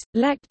rallies,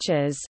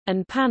 lectures,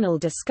 and panel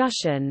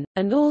discussion,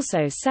 and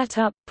also set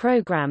up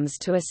programs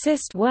to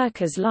assist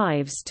workers'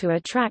 lives to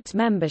attract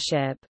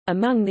membership.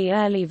 Among the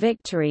early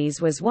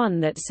victories was one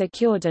that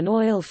secured an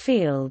oil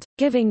field,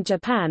 giving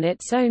Japan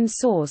its own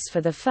source for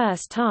the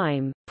first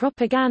time.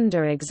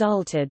 Propaganda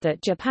exulted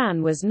that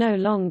Japan was no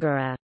longer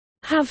a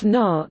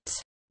have-not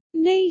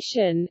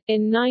nation.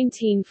 In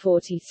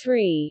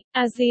 1943,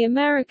 as the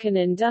American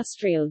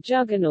industrial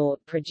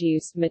juggernaut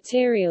produced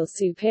material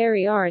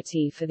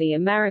superiority for the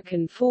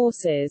American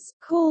forces,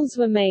 calls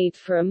were made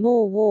for a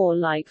more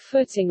war-like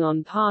footing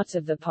on part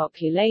of the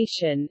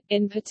population,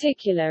 in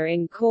particular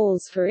in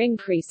calls for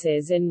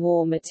increases in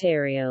war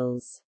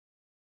materials.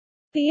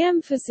 The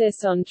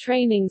emphasis on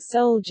training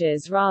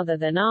soldiers rather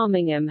than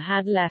arming them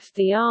had left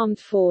the armed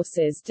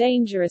forces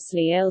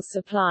dangerously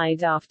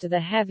ill-supplied after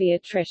the heavy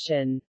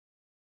attrition.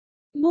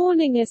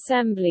 Morning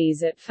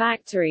assemblies at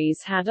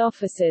factories had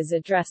officers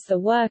address the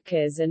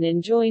workers and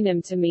enjoin them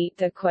to meet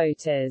their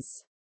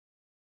quotas.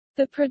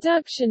 The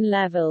production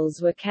levels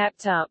were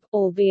kept up,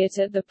 albeit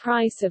at the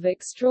price of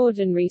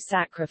extraordinary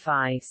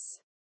sacrifice.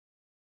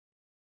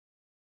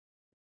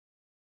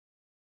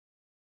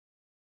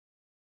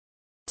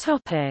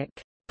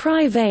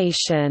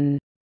 Privation.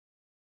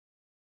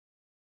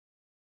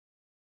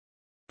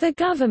 The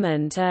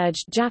government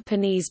urged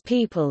Japanese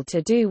people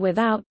to do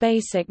without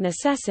basic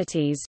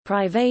necessities.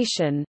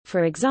 Privation,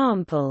 for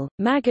example,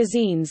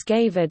 magazines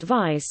gave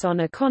advice on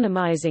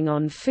economizing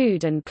on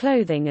food and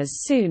clothing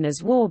as soon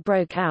as war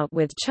broke out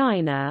with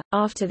China.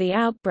 After the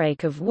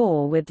outbreak of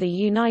war with the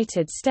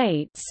United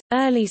States,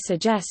 early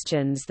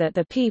suggestions that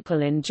the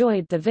people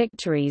enjoyed the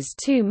victories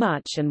too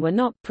much and were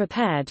not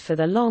prepared for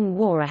the long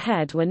war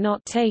ahead were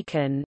not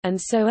taken, and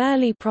so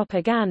early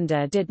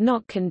propaganda did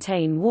not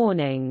contain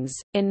warnings.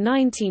 In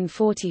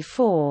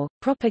 1944,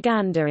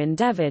 propaganda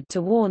endeavored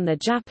to warn the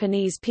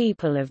Japanese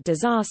people of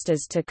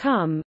disasters to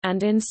come,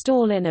 and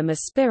install in them a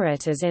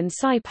spirit as in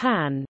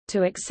Saipan,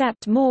 to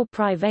accept more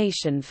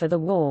privation for the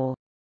war.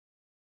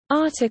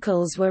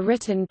 Articles were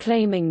written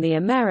claiming the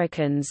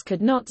Americans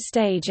could not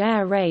stage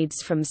air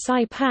raids from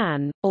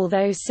Saipan,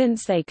 although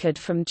since they could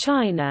from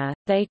China,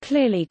 they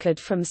clearly could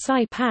from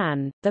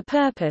Saipan. The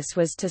purpose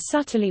was to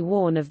subtly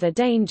warn of the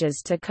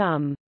dangers to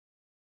come.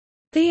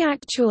 The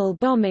actual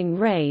bombing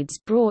raids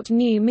brought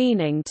new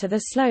meaning to the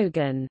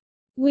slogan,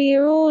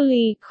 "We're all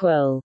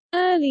equal."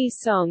 Early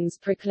songs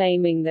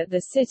proclaiming that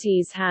the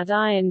cities had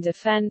iron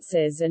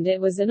defenses and it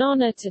was an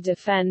honor to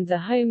defend the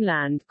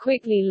homeland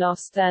quickly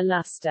lost their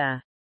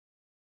luster.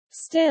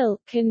 Still,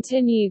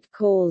 continued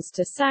calls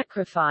to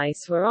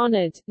sacrifice were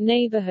honored.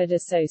 Neighborhood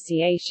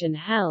association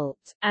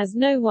helped, as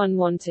no one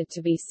wanted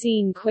to be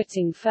seen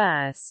quitting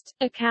first.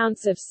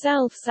 Accounts of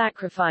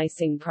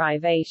self-sacrificing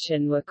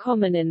privation were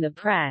common in the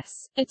press.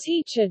 A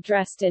teacher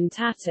dressed in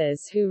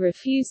tatters who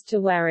refused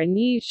to wear a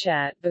new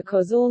shirt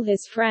because all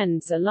his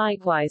friends are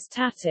likewise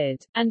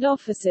tattered, and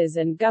officers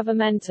and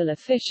governmental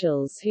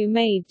officials who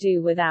made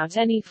do without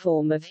any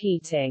form of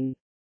heating.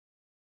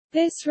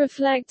 This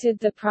reflected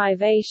the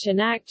privation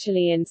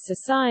actually in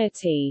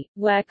society,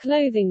 where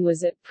clothing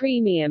was at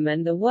premium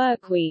and the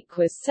workweek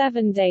was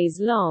 7 days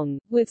long,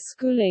 with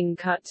schooling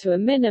cut to a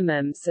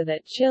minimum so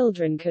that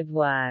children could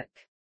work.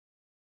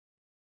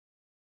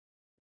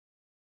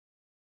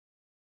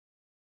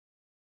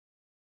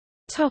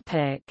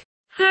 Topic: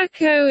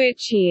 Hakkō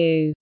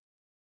ichiu.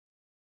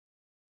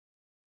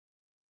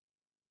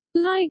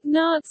 Like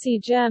Nazi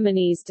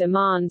Germany's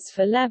demands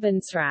for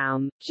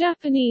Lebensraum,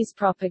 Japanese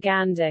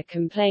propaganda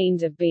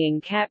complained of being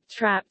kept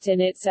trapped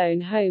in its own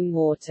home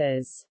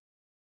waters.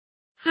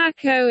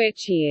 Hakkō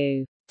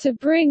ichiu, to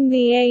bring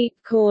the 8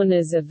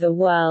 corners of the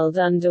world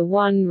under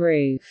one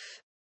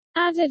roof,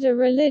 added a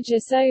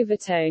religious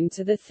overtone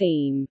to the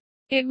theme.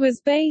 It was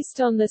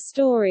based on the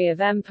story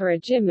of Emperor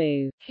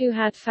Jimmu, who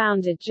had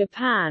founded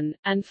Japan,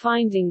 and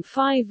finding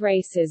 5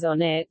 races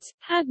on it,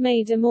 had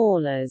made them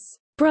all as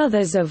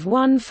brothers of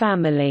one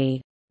family.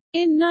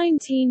 In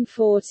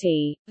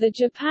 1940, the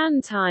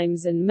Japan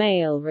Times and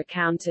Mail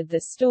recounted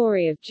the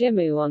story of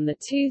Jimmu on the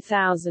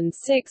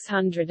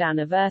 2600th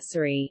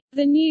anniversary.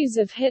 The news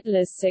of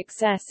Hitler's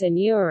success in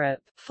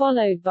Europe,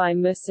 followed by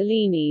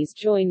Mussolini's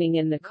joining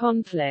in the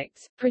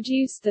conflict,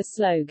 produced the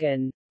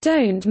slogan,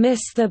 "Don't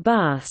miss the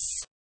bus."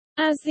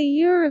 As the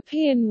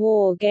European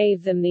war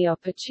gave them the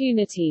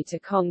opportunity to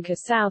conquer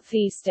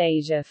Southeast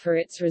Asia for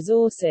its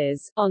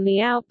resources, on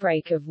the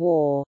outbreak of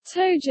war,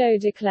 Tojo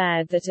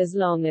declared that as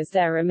long as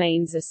there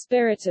remains a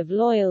spirit of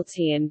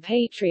loyalty and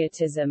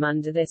patriotism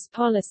under this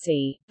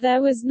policy,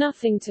 there was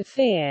nothing to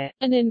fear.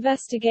 An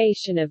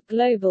investigation of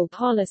global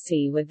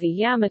policy with the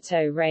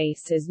Yamato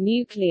race as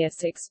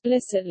nucleus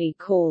explicitly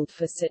called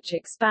for such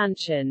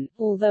expansion,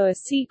 although a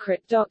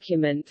secret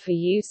document for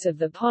use of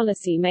the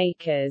policy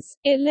makers,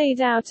 it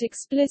laid out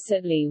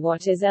explicitly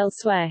what is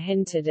elsewhere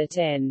hinted at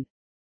in.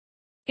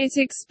 It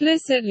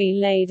explicitly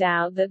laid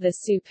out that the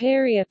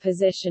superior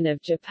position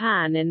of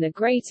Japan in the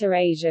Greater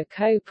Asia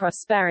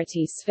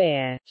co-prosperity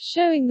sphere,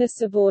 showing the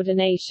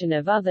subordination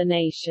of other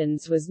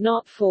nations, was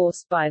not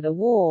forced by the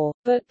war,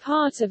 but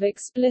part of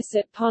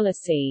explicit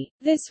policy.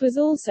 This was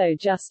also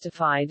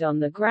justified on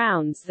the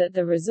grounds that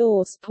the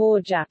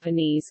resource-poor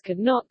Japanese could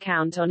not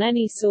count on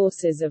any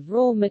sources of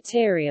raw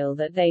material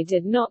that they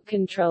did not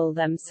control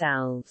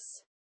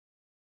themselves.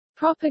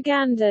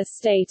 Propaganda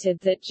stated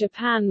that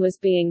Japan was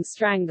being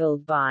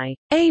strangled by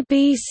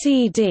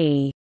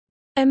ABCD,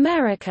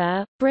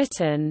 America,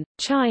 Britain,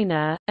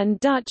 China, and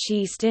Dutch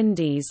East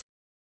Indies,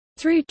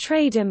 through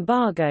trade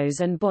embargoes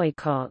and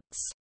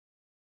boycotts.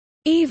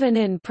 Even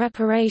in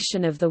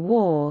preparation of the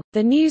war,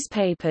 the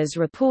newspapers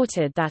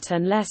reported that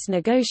unless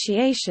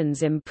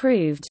negotiations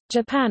improved,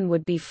 Japan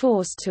would be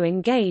forced to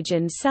engage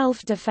in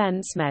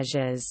self-defense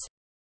measures.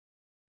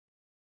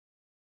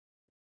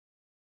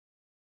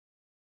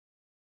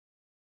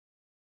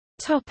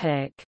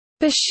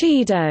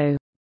 Bushido.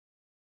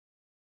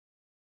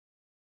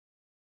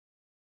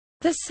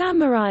 The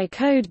samurai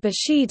code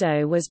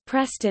Bushido was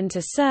pressed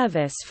into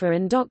service for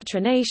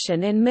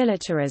indoctrination in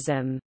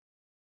militarism.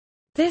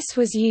 This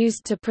was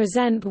used to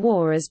present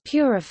war as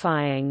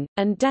purifying,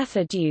 and death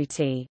a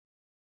duty.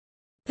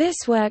 This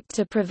worked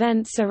to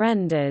prevent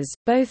surrenders,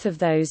 both of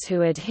those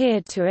who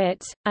adhered to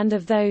it, and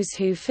of those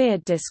who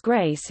feared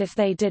disgrace if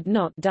they did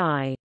not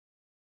die.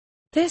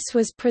 This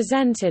was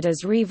presented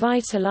as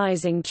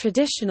revitalizing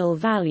traditional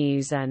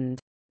values and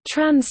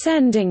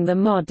transcending the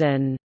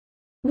modern.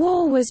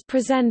 War was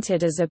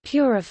presented as a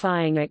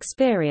purifying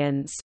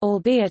experience,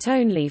 albeit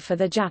only for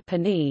the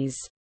Japanese.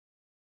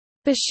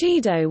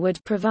 Bushido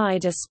would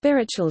provide a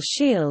spiritual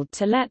shield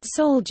to let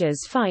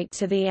soldiers fight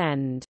to the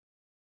end.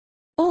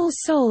 All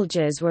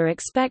soldiers were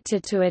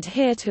expected to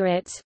adhere to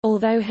it,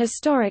 although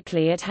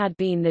historically it had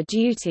been the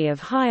duty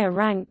of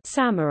higher-ranked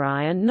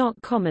samurai and not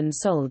common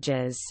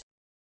soldiers.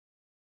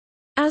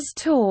 As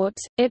taught,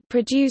 it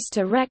produced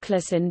a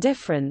reckless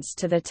indifference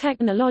to the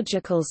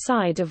technological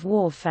side of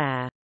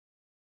warfare.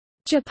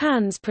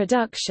 Japan's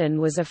production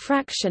was a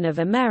fraction of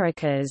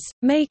America's,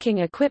 making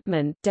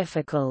equipment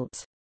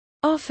difficult.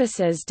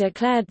 Officers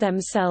declared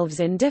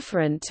themselves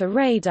indifferent to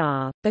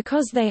radar,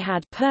 because they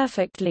had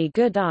perfectly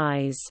good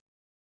eyes.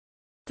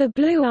 The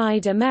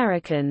blue-eyed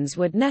Americans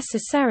would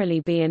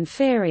necessarily be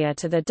inferior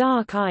to the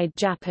dark-eyed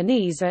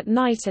Japanese at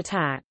night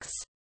attacks.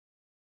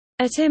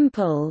 At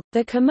Impel,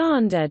 the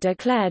commander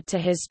declared to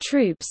his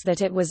troops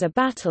that it was a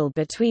battle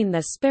between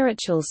their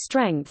spiritual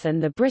strength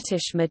and the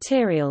British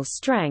material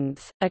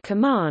strength, a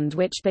command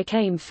which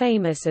became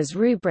famous as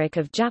rubric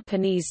of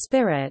Japanese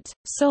spirit.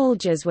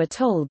 Soldiers were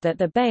told that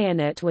the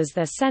bayonet was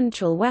their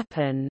central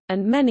weapon,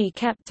 and many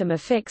kept them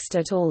affixed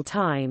at all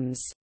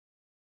times.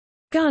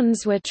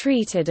 Guns were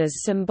treated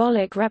as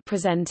symbolic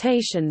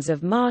representations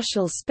of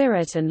martial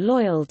spirit and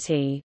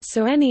loyalty,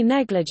 so any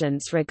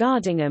negligence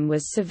regarding them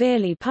was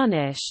severely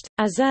punished.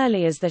 As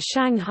early as the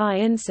Shanghai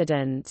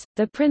incident,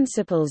 the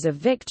principles of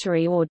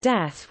victory or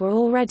death were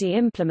already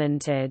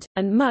implemented,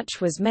 and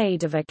much was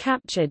made of a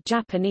captured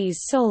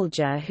Japanese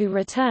soldier who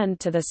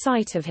returned to the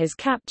site of his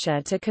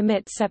capture to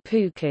commit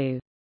seppuku.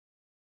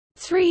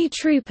 3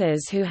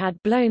 troopers who had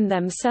blown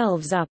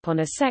themselves up on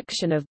a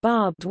section of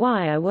barbed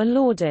wire were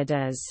lauded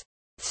as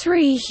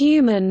 3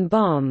 human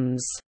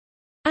bombs,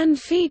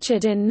 and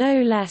featured in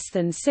no less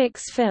than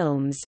 6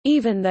 films,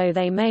 even though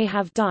they may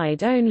have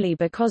died only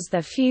because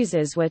their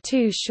fuses were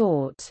too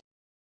short.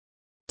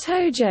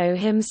 Tojo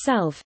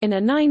himself, in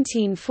a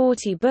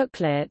 1940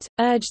 booklet,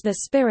 urged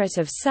the spirit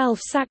of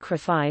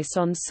self-sacrifice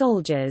on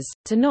soldiers,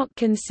 to not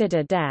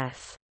consider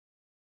death.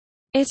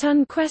 It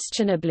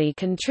unquestionably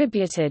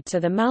contributed to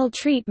the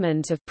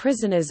maltreatment of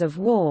prisoners of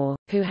war,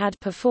 who had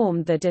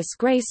performed the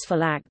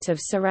disgraceful act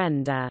of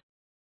surrender.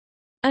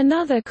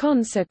 Another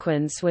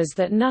consequence was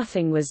that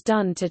nothing was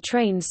done to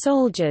train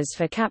soldiers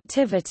for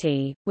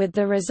captivity, with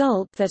the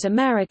result that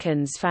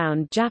Americans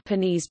found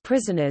Japanese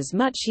prisoners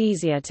much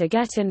easier to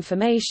get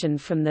information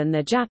from than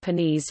the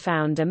Japanese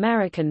found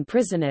American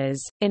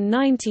prisoners. In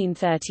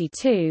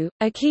 1932,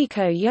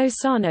 Akiko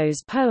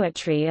Yosano's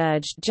poetry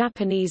urged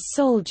Japanese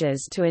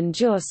soldiers to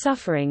endure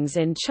sufferings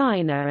in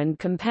China and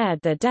compared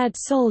the dead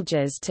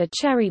soldiers to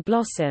cherry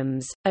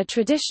blossoms, a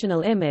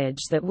traditional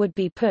image that would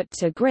be put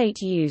to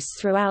great use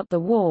throughout the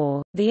war.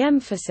 The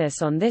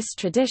emphasis on this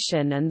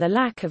tradition and the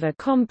lack of a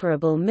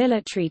comparable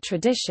military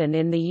tradition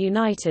in the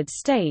United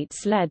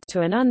States led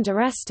to an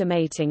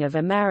underestimating of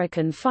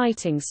American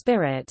fighting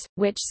spirit,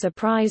 which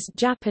surprised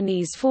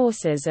Japanese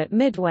forces at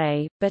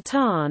Midway,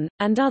 Bataan,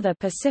 and other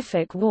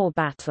Pacific War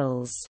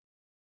battles.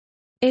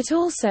 It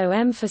also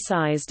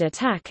emphasized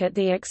attack at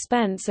the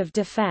expense of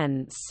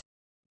defense.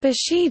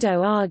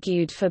 Bushido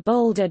argued for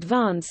bold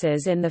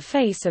advances in the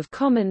face of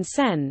common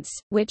sense,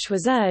 which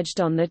was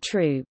urged on the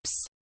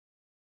troops.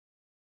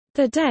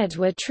 The dead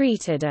were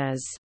treated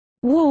as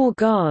war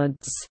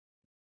gods,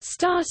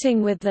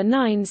 starting with the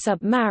 9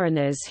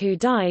 submariners who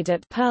died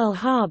at Pearl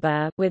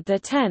Harbor, with the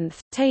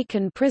 10th,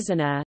 taken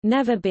prisoner,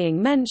 never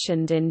being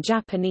mentioned in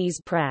Japanese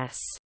press.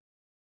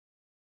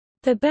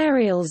 The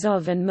burials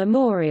of and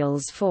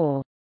memorials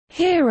for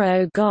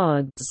hero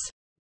gods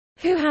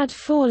who had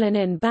fallen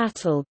in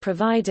battle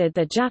provided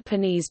the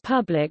Japanese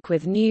public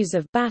with news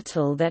of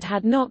battle that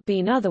had not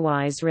been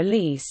otherwise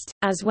released,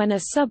 as when a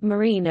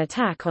submarine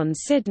attack on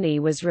Sydney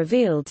was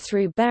revealed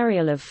through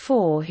burial of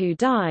 4 who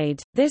died.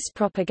 This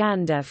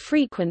propaganda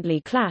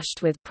frequently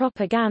clashed with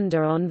propaganda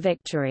on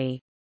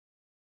victory.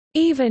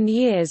 Even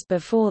years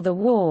before the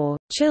war,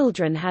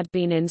 children had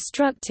been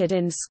instructed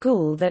in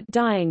school that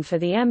dying for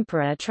the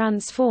emperor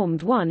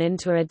transformed one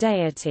into a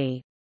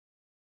deity.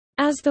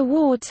 As the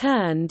war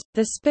turned,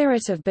 the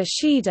spirit of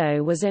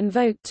Bushido was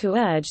invoked to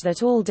urge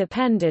that all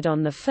depended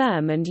on the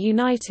firm and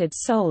united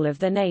soul of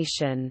the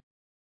nation.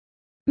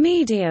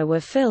 Media were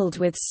filled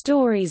with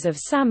stories of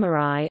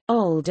samurai,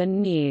 old and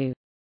new.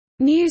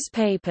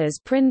 Newspapers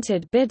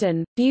printed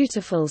bidden,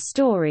 beautiful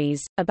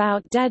stories,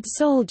 about dead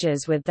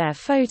soldiers with their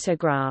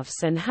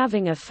photographs and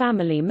having a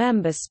family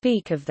member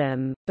speak of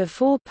them.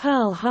 Before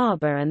Pearl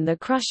Harbor and the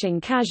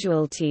crushing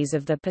casualties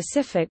of the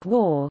Pacific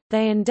War,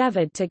 they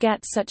endeavored to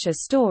get such a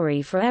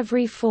story for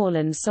every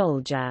fallen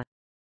soldier.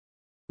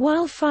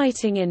 While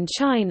fighting in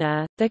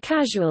China, the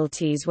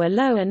casualties were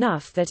low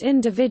enough that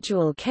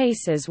individual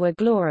cases were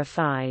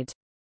glorified.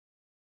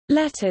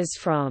 Letters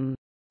from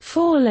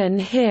fallen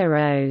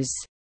heroes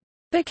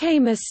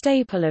became a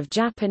staple of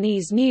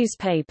Japanese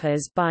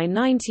newspapers by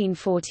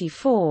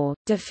 1944.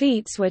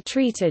 Defeats were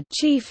treated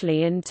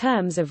chiefly in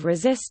terms of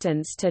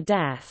resistance to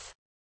death.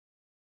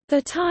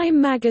 The Time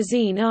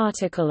magazine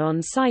article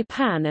on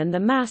Saipan and the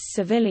mass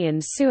civilian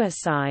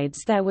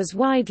suicides there was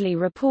widely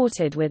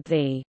reported, with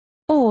the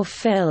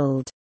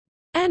ore-filled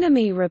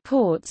enemy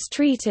reports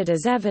treated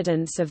as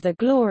evidence of the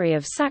glory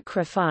of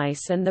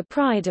sacrifice and the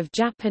pride of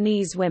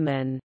Japanese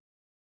women.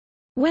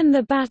 When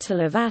the Battle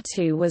of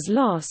Attu was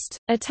lost,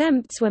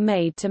 attempts were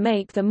made to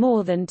make the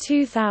more than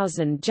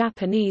 2,000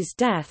 Japanese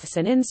deaths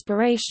an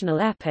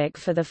inspirational epic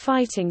for the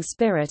fighting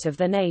spirit of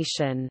the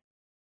nation.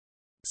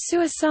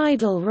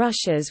 Suicidal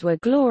rushes were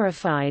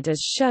glorified as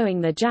showing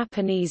the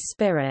Japanese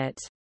spirit.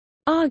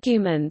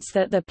 Arguments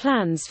that the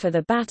plans for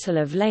the Battle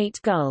of Leyte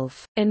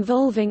Gulf,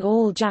 involving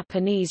all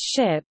Japanese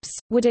ships,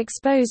 would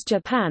expose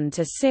Japan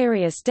to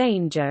serious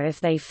danger if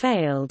they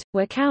failed,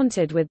 were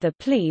countered with the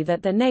plea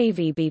that the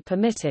Navy be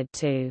permitted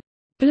to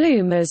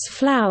bloom as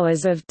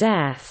flowers of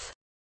death.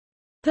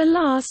 The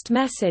last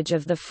message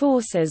of the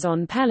forces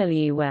on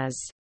Peleliu was,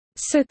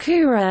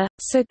 "Sakura,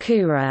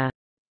 Sakura."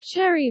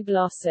 Cherry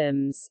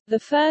blossoms. The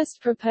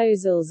first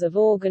proposals of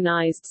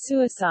organized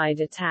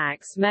suicide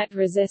attacks met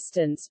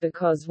resistance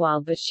because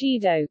while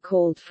Bushido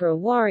called for a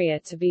warrior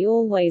to be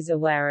always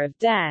aware of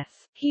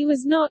death, he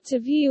was not to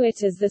view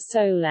it as the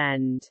sole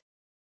end.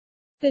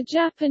 The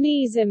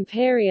Japanese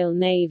Imperial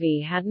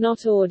Navy had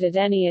not ordered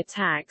any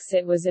attacks.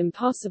 It was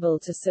impossible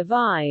to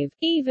survive,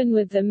 even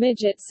with the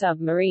midget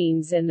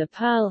submarines in the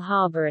Pearl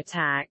Harbor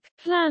attack.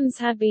 Plans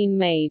had been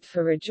made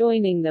for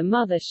rejoining the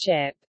mother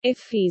ship, if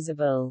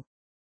feasible.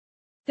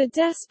 The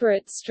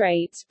desperate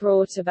straits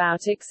brought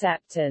about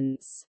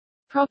acceptance.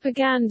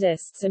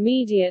 Propagandists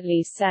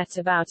immediately set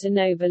about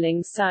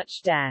ennobling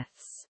such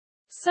deaths.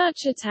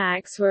 Such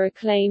attacks were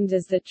acclaimed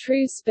as the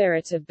true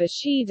spirit of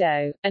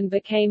Bushido, and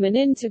became an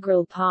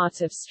integral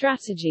part of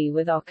strategy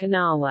with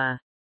Okinawa.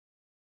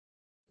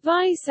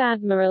 Vice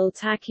Admiral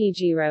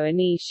Takejiro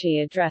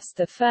Onishi addressed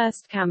the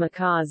 1st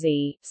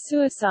Kamikaze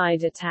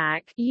suicide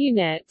attack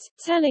unit,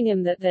 telling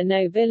him that the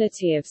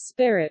nobility of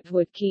spirit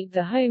would keep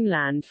the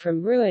homeland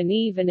from ruin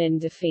even in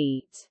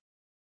defeat.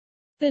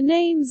 The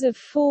names of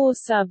 4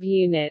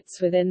 sub-units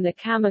within the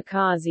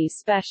Kamikaze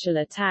Special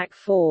Attack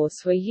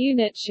Force were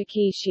Unit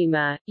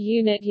Shikishima,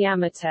 Unit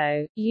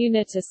Yamato,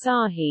 Unit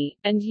Asahi,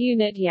 and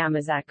Unit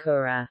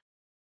Yamazakura.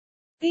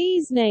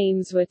 These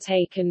names were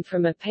taken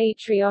from a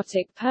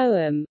patriotic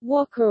poem,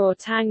 Waka or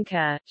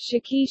Tanka,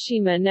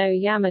 Shikishima no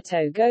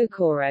Yamato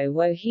Gokoro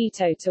wo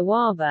Hito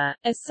Tawaba,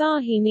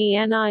 Asahi ni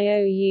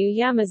Niou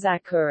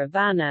Yamazakura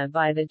Banner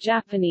by the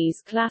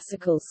Japanese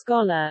classical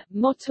scholar,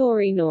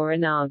 Motori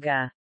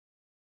Norinaga.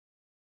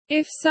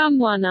 If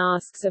someone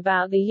asks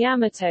about the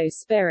Yamato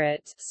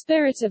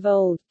spirit of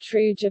old,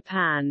 true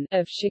Japan,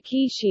 of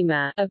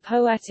Shikishima, a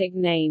poetic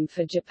name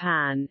for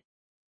Japan,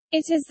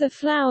 it is the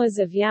flowers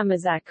of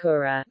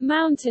Yamazakura,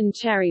 mountain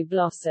cherry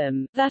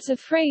blossom, that are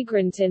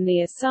fragrant in the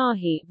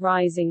Asahi,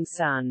 rising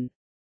sun.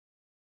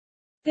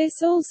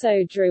 This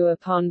also drew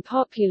upon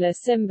popular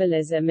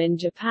symbolism in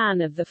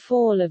Japan of the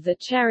fall of the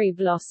cherry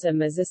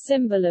blossom as a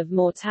symbol of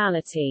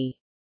mortality.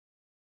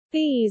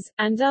 These,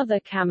 and other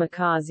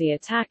kamikaze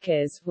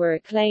attackers, were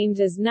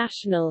acclaimed as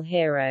national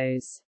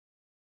heroes.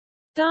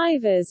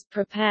 Divers,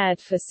 prepared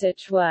for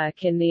such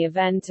work in the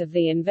event of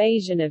the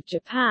invasion of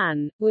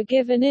Japan, were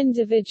given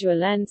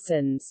individual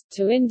ensigns,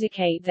 to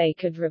indicate they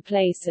could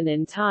replace an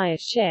entire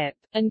ship,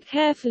 and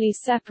carefully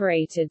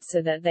separated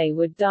so that they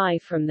would die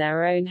from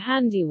their own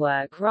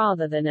handiwork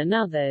rather than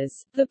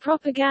another's. The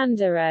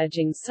propaganda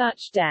urging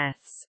such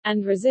deaths,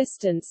 and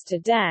resistance to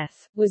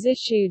death, was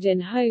issued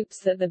in hopes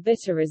that the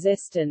bitter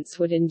resistance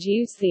would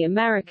induce the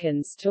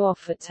Americans to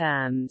offer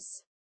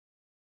terms.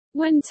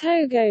 When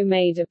Togo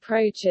made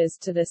approaches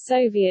to the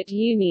Soviet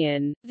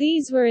Union,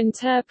 these were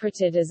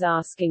interpreted as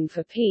asking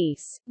for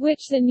peace,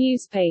 which the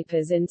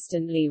newspapers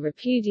instantly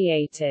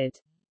repudiated.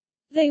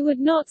 They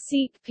would not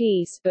seek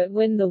peace but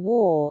win the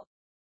war,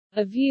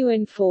 a view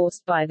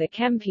enforced by the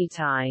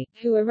Kempitai,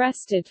 who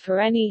arrested for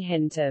any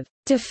hint of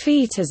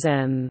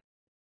defeatism.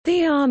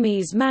 The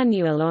Army's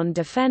manual on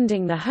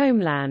defending the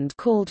homeland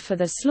called for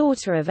the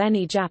slaughter of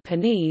any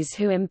Japanese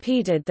who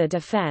impeded the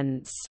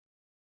defense.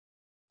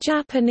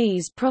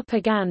 Japanese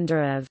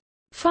propaganda of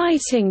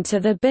 "fighting to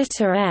the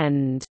bitter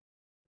end"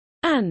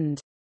 and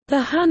 "the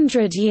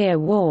 100-Year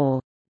War"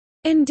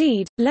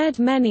 indeed, led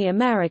many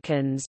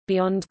Americans,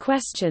 beyond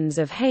questions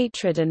of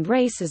hatred and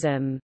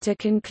racism, to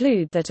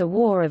conclude that a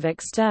war of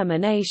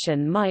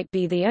extermination might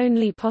be the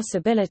only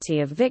possibility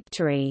of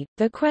victory,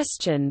 the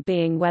question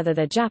being whether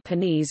the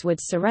Japanese would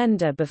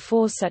surrender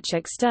before such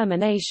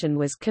extermination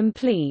was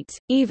complete.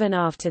 Even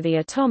after the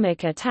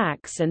atomic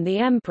attacks and the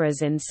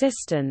emperor's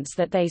insistence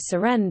that they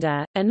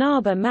surrender,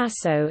 Inaba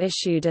Maso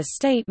issued a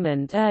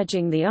statement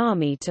urging the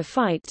army to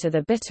fight to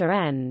the bitter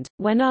end.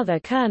 When other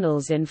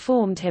colonels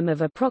informed him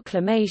of a proclamation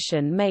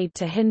made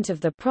to hint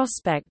of the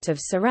prospect of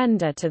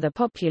surrender to the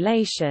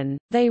population,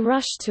 they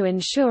rushed to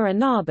ensure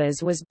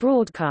Inaba's was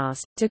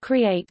broadcast, to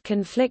create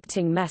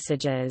conflicting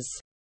messages.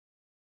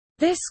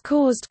 This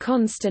caused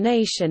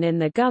consternation in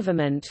the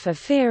government for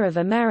fear of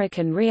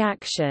American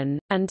reaction,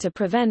 and to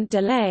prevent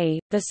delay,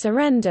 the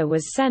surrender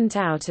was sent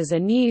out as a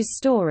news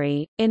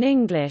story, in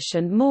English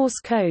and Morse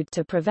code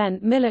to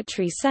prevent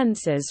military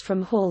censors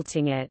from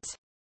halting it.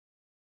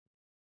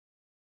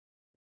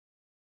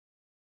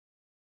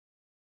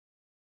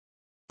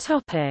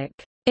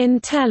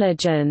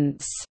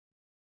 Intelligence.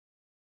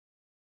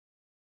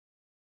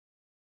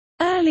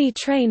 Early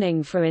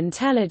training for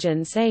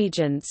intelligence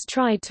agents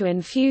tried to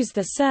infuse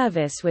the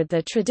service with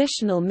the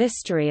traditional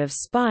mystery of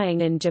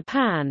spying in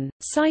Japan,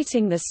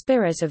 citing the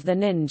spirit of the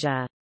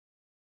ninja.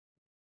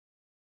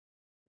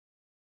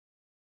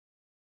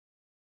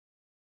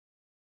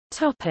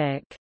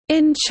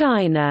 In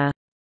China,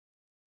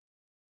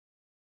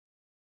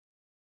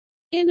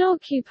 In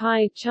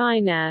occupied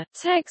China,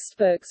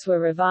 textbooks were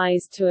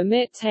revised to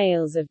omit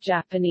tales of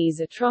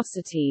Japanese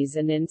atrocities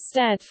and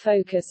instead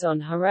focus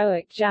on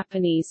heroic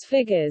Japanese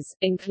figures,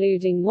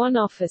 including one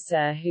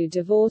officer who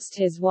divorced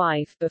his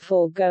wife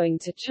before going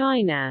to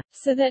China,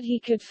 so that he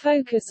could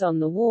focus on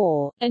the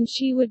war, and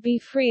she would be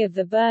free of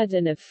the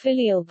burden of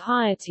filial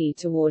piety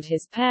toward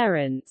his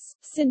parents,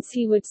 since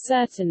he would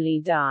certainly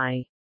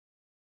die.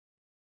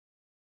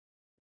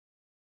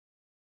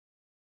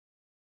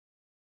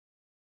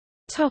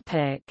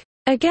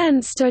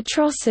 Against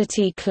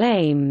atrocity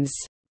claims.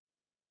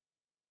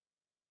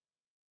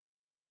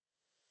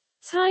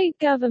 Tight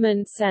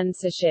government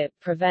censorship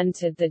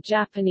prevented the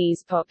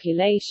Japanese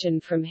population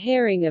from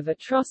hearing of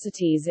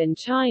atrocities in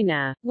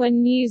China.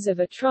 When news of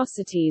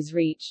atrocities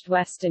reached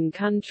Western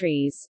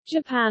countries,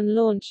 Japan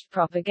launched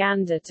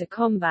propaganda to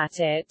combat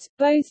it,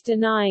 both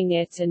denying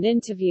it and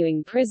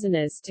interviewing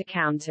prisoners to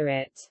counter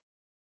it.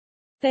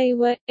 They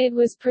were, it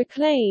was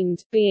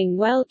proclaimed, being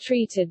well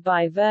treated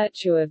by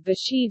virtue of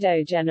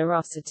Bushido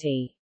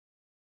generosity.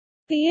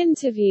 The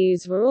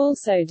interviews were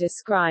also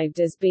described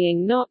as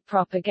being not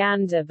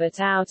propaganda but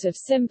out of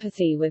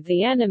sympathy with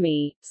the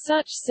enemy,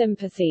 such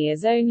sympathy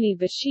as only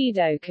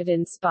Bushido could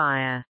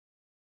inspire.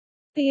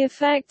 The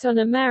effect on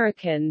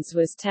Americans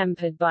was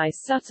tempered by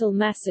subtle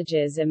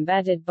messages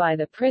embedded by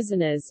the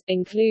prisoners,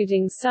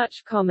 including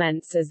such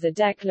comments as the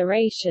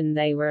declaration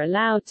they were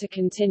allowed to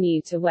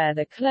continue to wear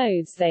the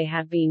clothes they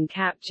had been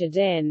captured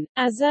in.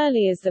 As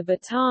early as the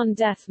Bataan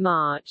Death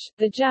March,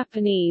 the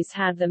Japanese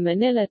had the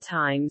Manila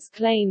Times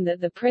claim that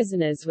the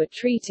prisoners were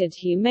treated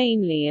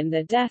humanely and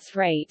the death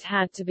rate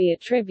had to be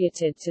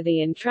attributed to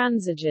the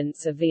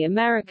intransigence of the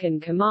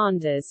American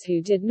commanders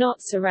who did not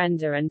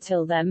surrender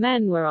until their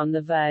men were on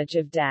the verge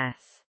of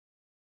death.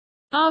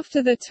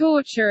 After the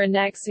torture and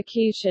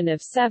execution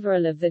of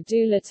several of the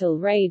Doolittle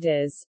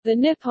raiders, the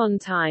Nippon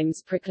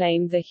Times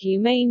proclaimed the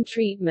humane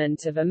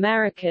treatment of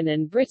American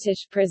and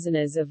British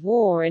prisoners of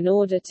war in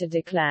order to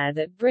declare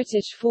that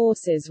British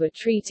forces were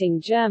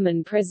treating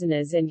German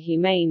prisoners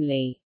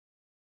inhumanely.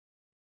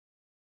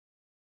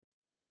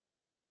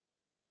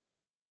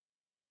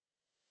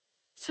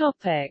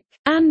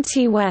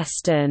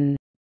 Anti-Western.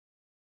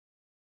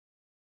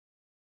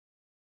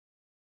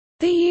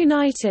 The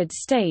United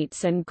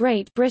States and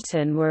Great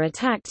Britain were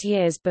attacked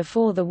years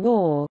before the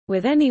war,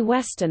 with any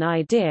Western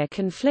idea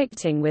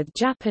conflicting with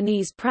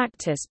Japanese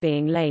practice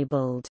being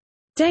labeled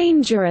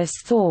dangerous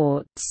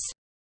thoughts.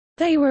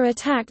 They were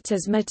attacked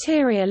as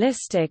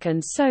materialistic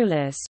and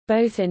soulless,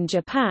 both in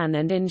Japan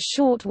and in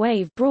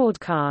short-wave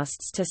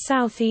broadcasts to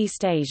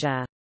Southeast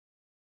Asia.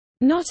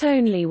 Not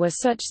only were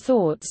such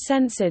thoughts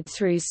censored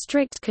through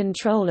strict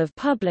control of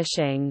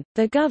publishing,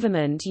 the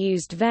government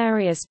used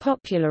various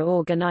popular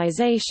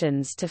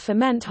organizations to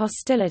foment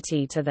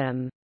hostility to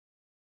them.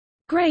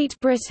 Great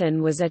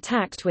Britain was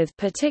attacked with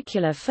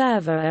particular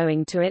fervor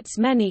owing to its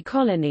many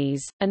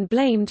colonies, and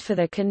blamed for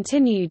the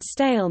continued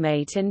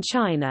stalemate in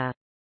China.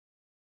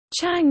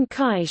 Chiang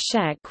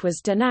Kai-shek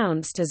was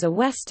denounced as a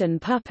Western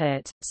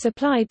puppet,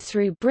 supplied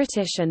through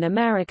British and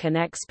American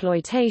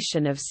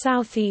exploitation of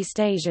Southeast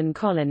Asian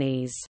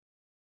colonies.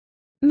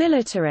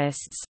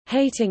 Militarists,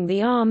 hating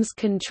the arms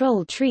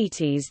control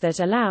treaties that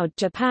allowed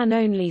Japan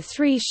only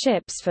 3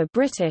 ships for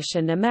British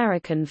and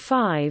American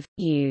 5,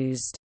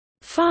 used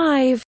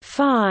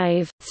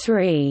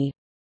 5-5-3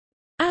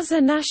 as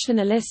a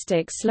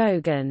nationalistic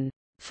slogan.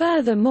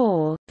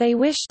 Furthermore, they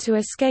wished to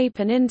escape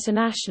an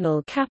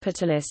international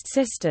capitalist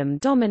system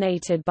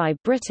dominated by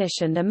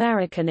British and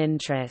American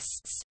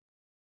interests.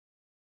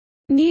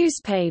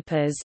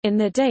 Newspapers, in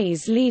the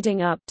days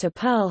leading up to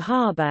Pearl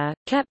Harbor,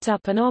 kept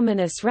up an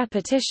ominous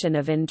repetition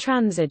of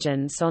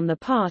intransigence on the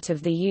part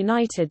of the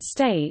United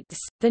States.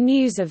 The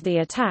news of the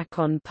attack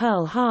on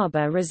Pearl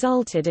Harbor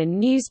resulted in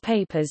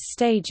newspapers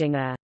staging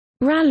a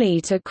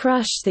rally to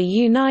crush the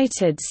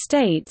United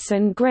States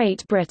and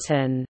Great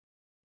Britain.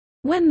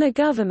 When the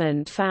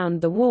government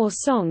found the war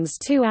songs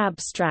too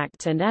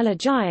abstract and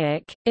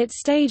elegiac, it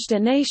staged a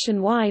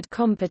nationwide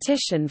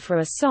competition for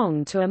a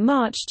song to a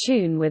march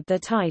tune with the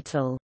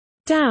title,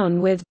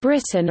 "Down with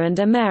Britain and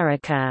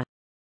America."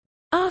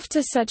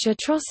 After such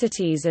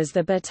atrocities as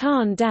the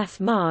Bataan Death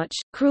March,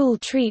 cruel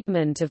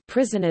treatment of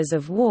prisoners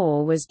of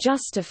war was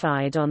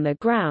justified on the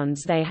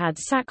grounds they had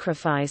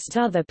sacrificed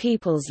other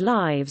people's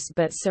lives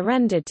but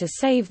surrendered to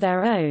save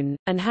their own,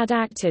 and had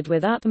acted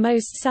with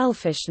utmost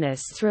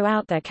selfishness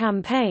throughout their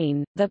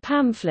campaign. The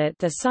pamphlet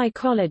The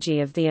Psychology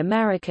of the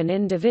American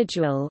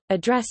Individual,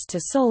 addressed to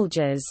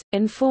soldiers,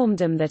 informed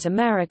them that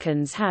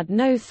Americans had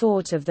no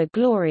thought of the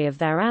glory of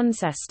their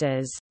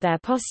ancestors, their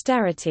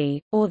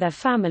posterity, or their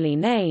family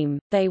name.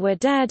 they were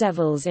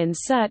daredevils in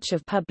search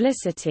of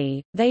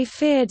publicity, they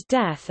feared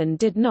death and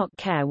did not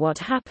care what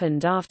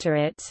happened after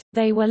it,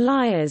 they were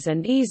liars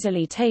and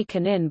easily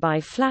taken in by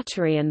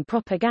flattery and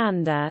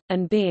propaganda,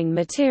 and being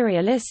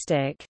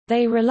materialistic,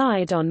 they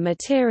relied on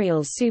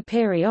material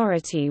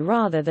superiority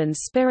rather than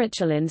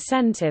spiritual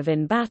incentive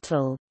in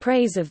battle.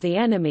 Praise of the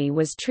enemy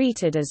was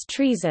treated as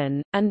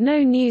treason, and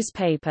no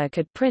newspaper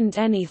could print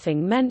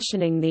anything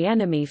mentioning the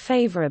enemy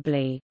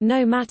favorably,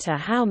 no matter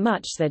how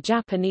much the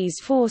Japanese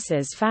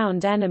forces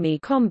found enemy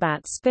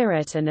combat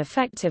spirit and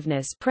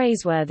effectiveness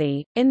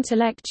praiseworthy.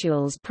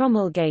 Intellectuals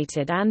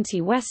promulgated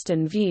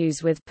anti-Western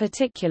views with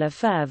particular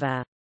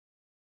fervor.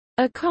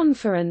 A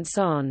conference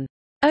on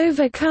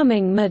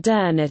overcoming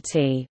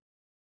modernity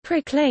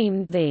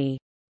proclaimed the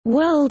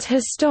world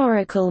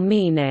historical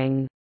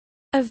meaning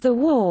of the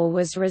war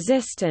was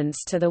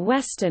resistance to the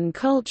Western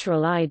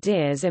cultural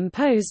ideas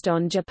imposed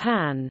on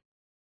Japan.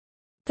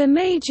 The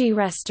Meiji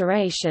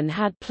Restoration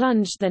had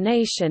plunged the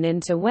nation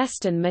into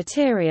Western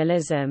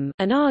materialism,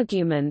 an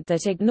argument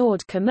that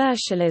ignored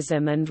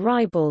commercialism and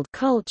ribald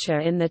culture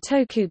in the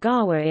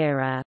Tokugawa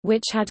era,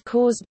 which had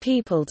caused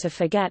people to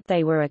forget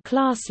they were a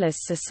classless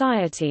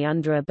society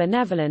under a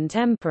benevolent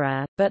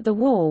emperor, but the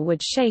war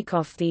would shake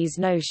off these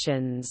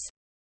notions.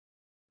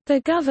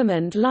 The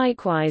government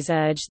likewise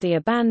urged the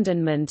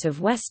abandonment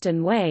of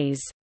Western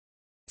ways,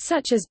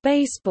 such as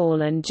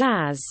baseball and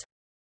jazz,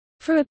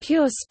 for a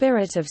pure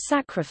spirit of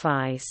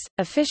sacrifice.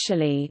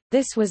 Officially,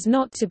 this was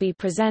not to be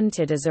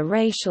presented as a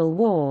racial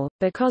war,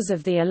 because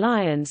of the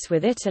alliance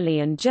with Italy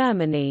and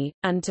Germany,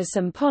 and to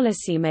some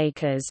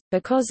policymakers,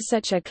 because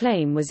such a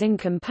claim was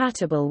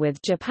incompatible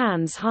with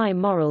Japan's high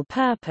moral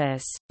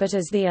purpose, but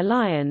as the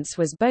alliance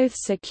was both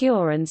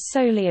secure and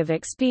solely of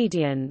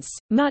expedience,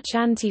 much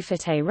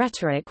anti-fete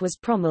rhetoric was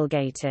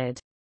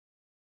promulgated.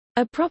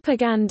 A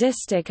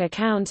propagandistic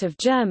account of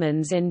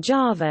Germans in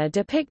Java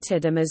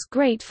depicted them as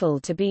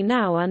grateful to be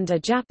now under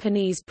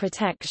Japanese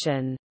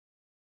protection.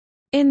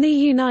 In the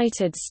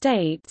United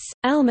States,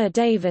 Elmer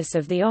Davis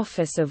of the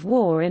Office of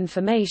War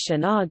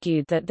Information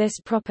argued that this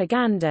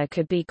propaganda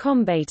could be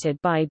combated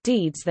by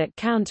deeds that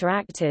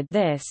counteracted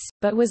this,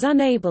 but was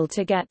unable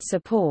to get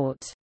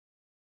support.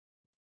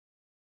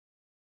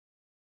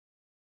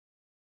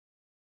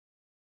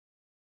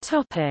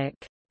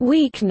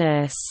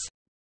 Weakness.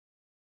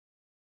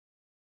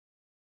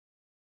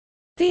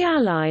 The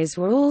Allies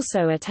were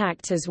also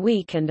attacked as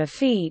weak and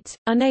effete,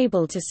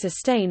 unable to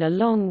sustain a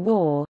long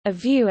war, a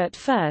view at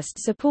first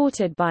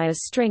supported by a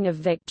string of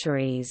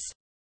victories.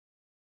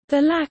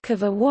 The lack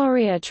of a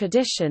warrior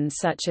tradition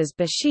such as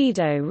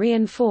Bushido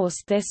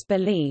reinforced this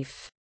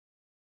belief.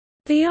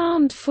 The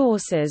armed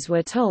forces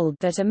were told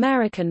that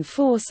American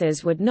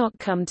forces would not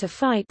come to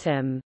fight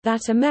them,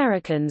 that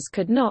Americans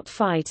could not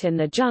fight in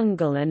the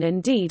jungle and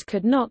indeed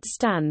could not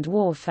stand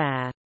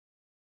warfare.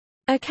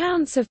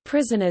 Accounts of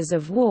prisoners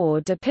of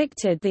war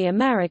depicted the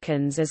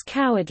Americans as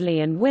cowardly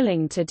and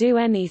willing to do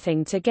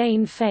anything to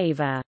gain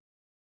favor.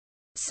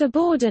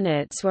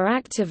 Subordinates were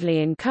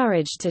actively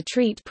encouraged to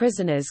treat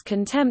prisoners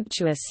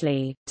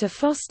contemptuously, to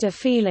foster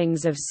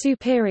feelings of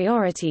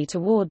superiority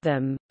toward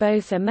them.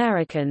 Both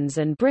Americans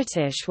and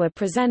British were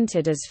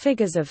presented as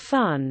figures of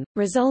fun,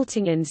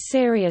 resulting in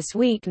serious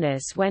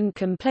weakness when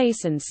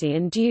complacency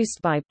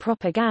induced by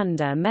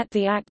propaganda met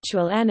the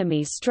actual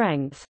enemy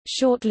strength.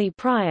 Shortly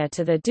prior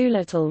to the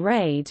Doolittle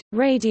raid,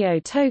 Radio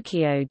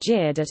Tokyo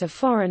jeered at a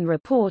foreign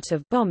report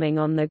of bombing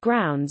on the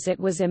grounds it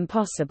was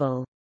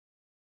impossible.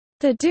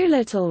 The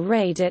Doolittle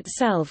raid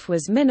itself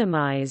was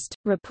minimized,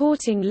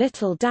 reporting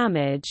little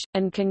damage,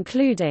 and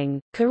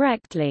concluding,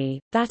 correctly,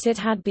 that it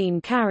had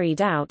been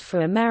carried out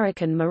for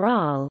American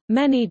morale.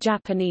 Many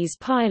Japanese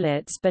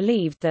pilots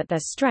believed that their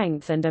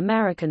strength and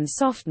American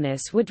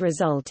softness would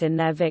result in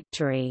their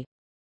victory.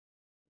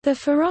 The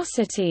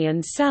ferocity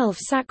and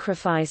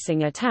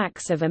self-sacrificing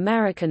attacks of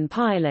American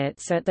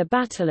pilots at the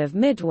Battle of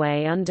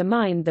Midway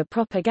undermined the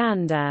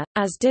propaganda,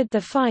 as did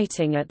the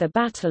fighting at the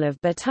Battle of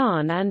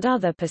Bataan and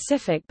other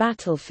Pacific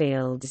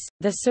battlefields.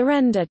 The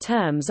surrender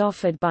terms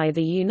offered by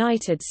the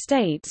United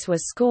States were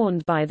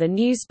scorned by the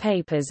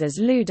newspapers as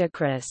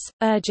ludicrous,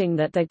 urging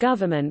that the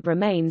government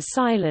remain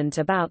silent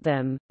about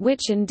them,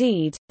 which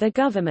indeed, the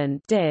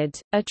government did,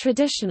 a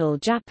traditional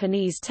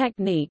Japanese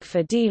technique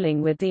for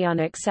dealing with the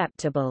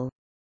unacceptable.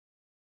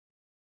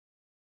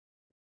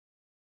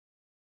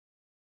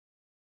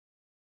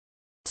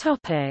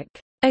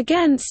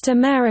 Against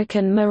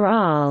American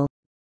morale.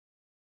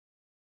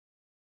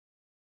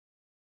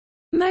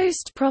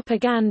 Most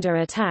propaganda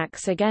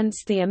attacks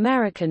against the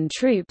American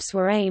troops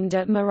were aimed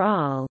at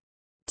morale.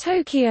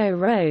 Tokyo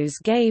Rose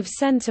gave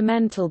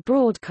sentimental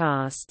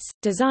broadcasts,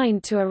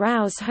 designed to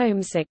arouse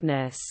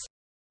homesickness.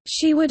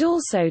 She would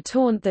also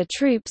taunt the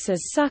troops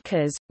as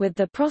suckers, with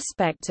the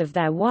prospect of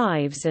their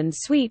wives and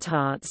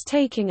sweethearts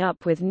taking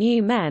up with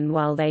new men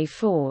while they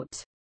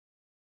fought.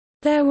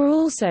 There were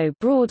also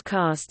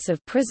broadcasts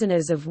of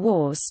prisoners of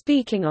war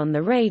speaking on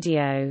the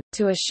radio,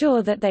 to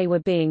assure that they were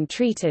being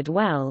treated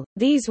well.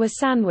 These were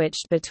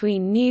sandwiched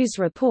between news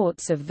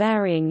reports of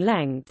varying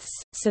lengths,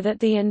 so that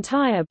the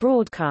entire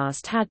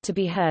broadcast had to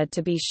be heard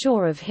to be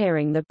sure of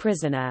hearing the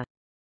prisoner.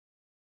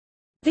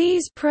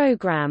 These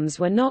programs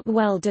were not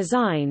well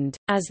designed,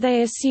 as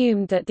they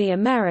assumed that the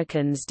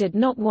Americans did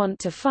not want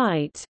to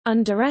fight,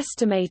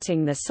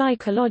 underestimating the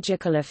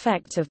psychological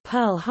effect of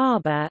Pearl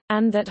Harbor,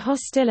 and that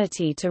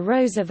hostility to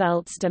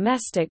Roosevelt's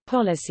domestic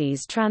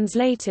policies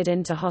translated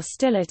into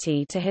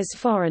hostility to his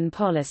foreign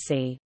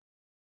policy.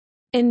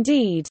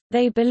 Indeed,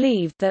 they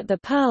believed that the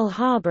Pearl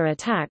Harbor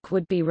attack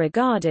would be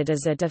regarded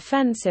as a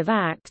defensive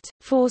act,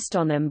 forced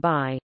on them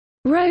by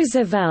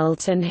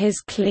Roosevelt and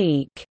his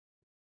clique.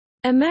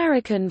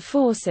 American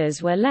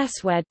forces were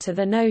less wed to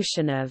the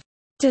notion of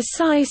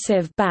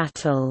decisive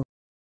battle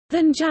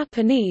than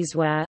Japanese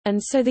were, and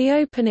so the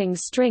opening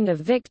string of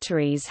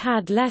victories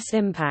had less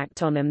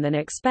impact on them than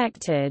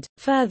expected.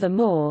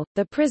 Furthermore,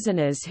 the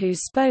prisoners who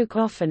spoke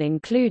often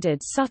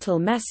included subtle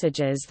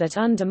messages that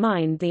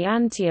undermined the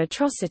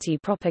anti-atrocity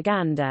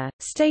propaganda,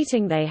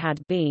 stating they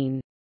had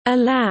been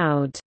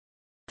allowed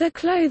the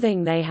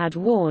clothing they had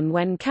worn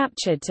when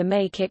captured to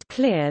make it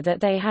clear that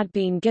they had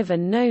been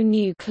given no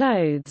new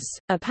clothes.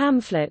 A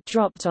pamphlet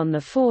dropped on the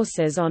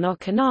forces on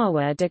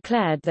Okinawa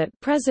declared that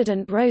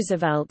President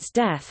Roosevelt's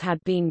death had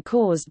been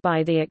caused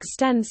by the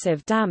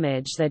extensive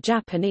damage the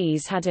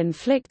Japanese had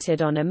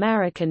inflicted on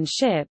American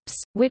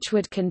ships, which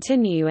would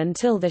continue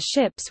until the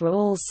ships were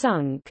all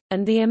sunk,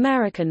 and the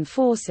American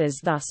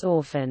forces thus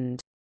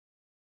orphaned.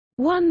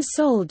 One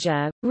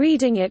soldier,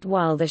 reading it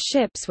while the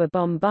ships were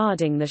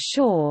bombarding the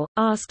shore,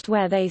 asked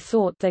where they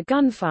thought the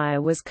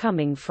gunfire was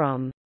coming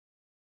from.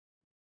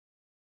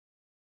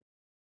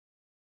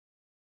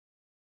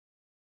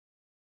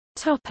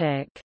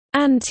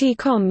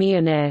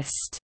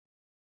 Anti-communist.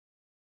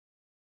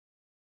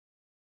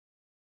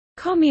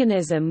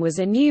 Communism was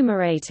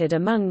enumerated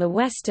among the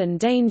Western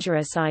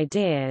dangerous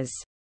ideas.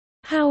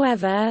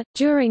 However,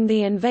 during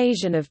the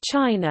invasion of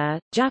China,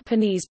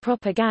 Japanese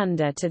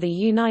propaganda to the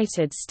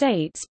United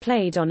States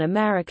played on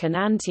American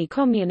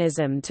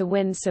anti-communism to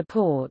win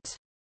support.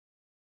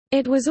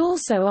 It was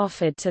also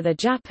offered to the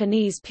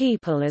Japanese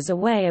people as a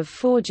way of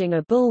forging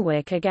a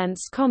bulwark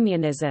against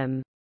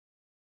communism.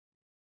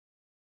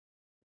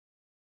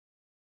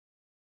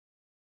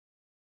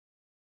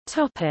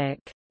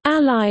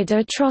 Allied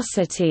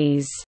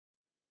atrocities.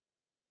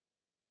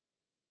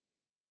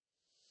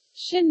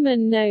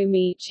 Shinman no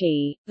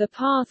Michi, The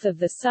Path of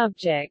the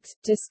Subject,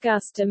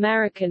 discussed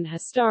American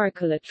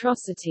historical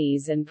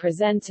atrocities and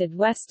presented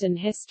Western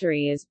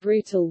history as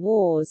brutal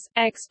wars,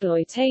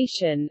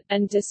 exploitation,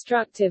 and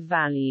destructive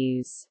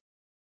values.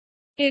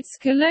 Its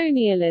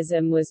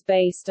colonialism was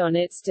based on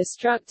its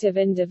destructive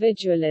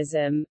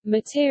individualism,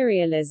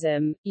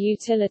 materialism,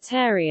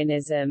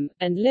 utilitarianism,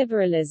 and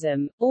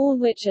liberalism, all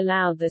which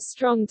allowed the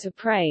strong to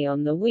prey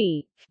on the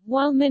weak,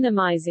 while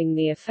minimizing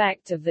the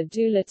effect of the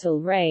Doolittle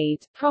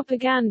raid.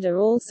 Propaganda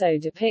also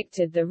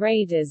depicted the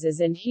raiders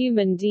as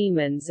inhuman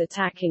demons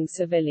attacking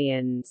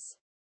civilians.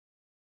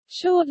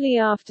 Shortly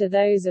after,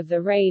 those of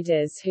the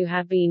raiders who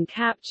had been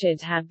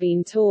captured had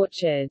been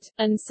tortured,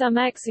 and some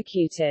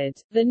executed.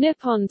 The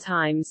Nippon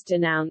Times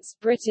denounced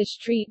British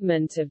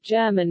treatment of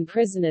German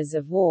prisoners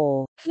of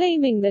war,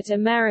 claiming that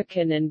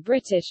American and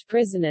British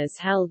prisoners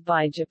held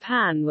by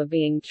Japan were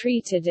being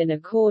treated in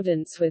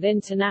accordance with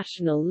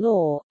international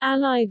law.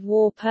 Allied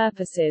war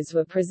purposes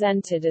were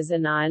presented as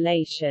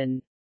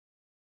annihilation.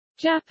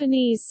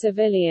 Japanese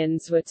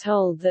civilians were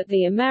told that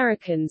the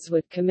Americans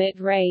would commit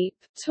rape,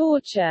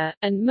 torture,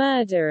 and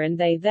murder, and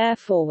they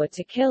therefore were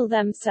to kill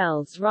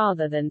themselves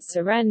rather than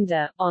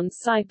surrender. On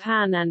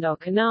Saipan and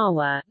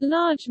Okinawa,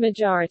 large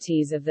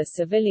majorities of the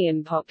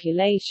civilian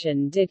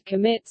population did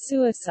commit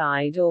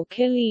suicide or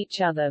kill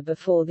each other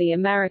before the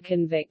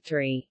American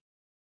victory.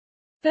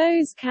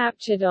 Those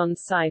captured on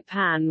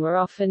Saipan were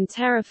often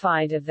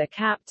terrified of the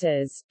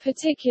captors,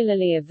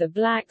 particularly of the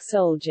black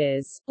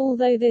soldiers,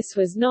 although this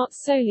was not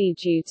solely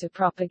due to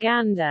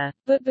propaganda,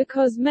 but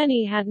because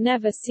many had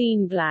never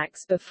seen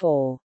blacks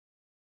before.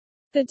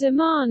 The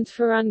demand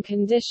for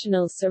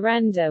unconditional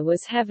surrender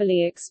was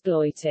heavily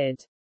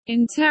exploited.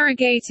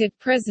 Interrogated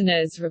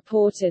prisoners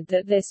reported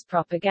that this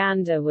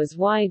propaganda was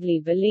widely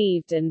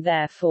believed and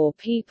therefore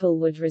people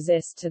would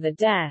resist to the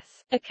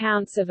death.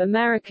 Accounts of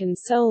American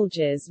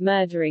soldiers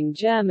murdering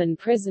German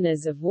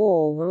prisoners of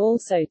war were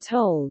also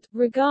told.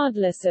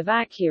 Regardless of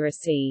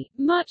accuracy,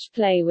 much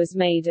play was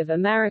made of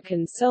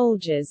American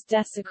soldiers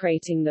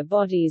desecrating the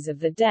bodies of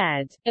the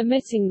dead,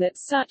 admitting that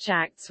such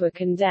acts were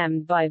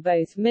condemned by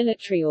both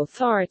military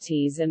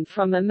authorities and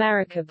from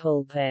American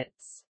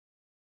pulpits.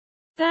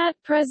 That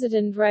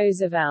President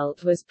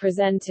Roosevelt was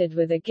presented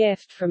with a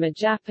gift from a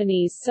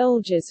Japanese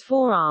soldier's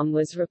forearm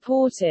was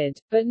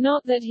reported, but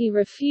not that he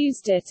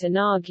refused it and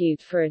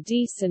argued for a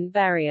decent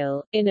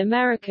burial. In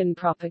American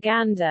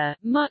propaganda,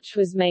 much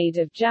was made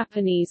of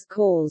Japanese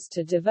calls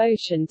to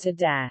devotion to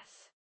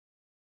death.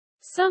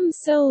 Some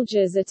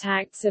soldiers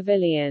attacked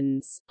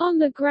civilians, on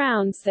the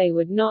grounds they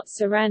would not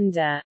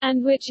surrender,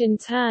 and which in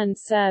turn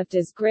served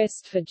as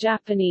grist for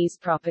Japanese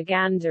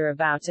propaganda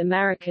about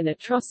American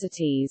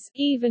atrocities,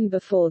 even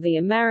before the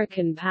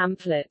American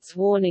pamphlets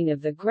warning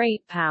of the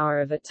great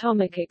power of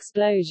atomic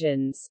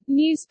explosions.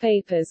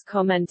 Newspapers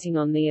commenting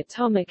on the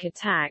atomic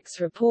attacks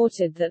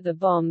reported that the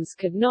bombs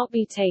could not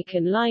be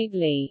taken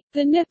lightly.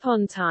 The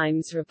Nippon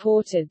Times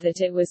reported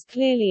that it was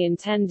clearly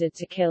intended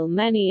to kill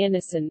many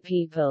innocent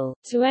people,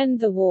 to end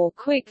the war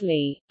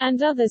quickly,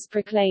 and others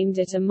proclaimed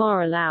it a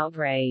moral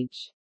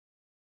outrage.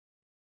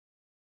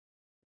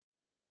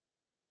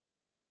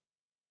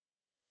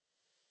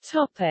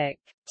 Topic: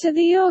 To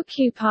the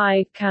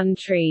occupied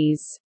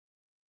countries.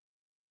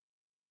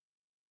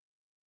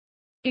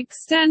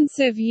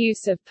 Extensive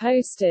use of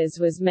posters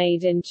was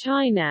made in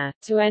China,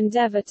 to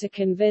endeavor to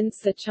convince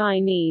the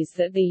Chinese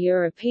that the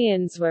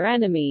Europeans were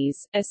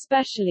enemies,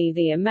 especially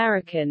the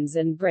Americans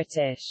and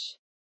British.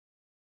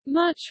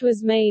 Much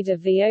was made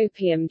of the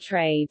opium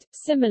trade.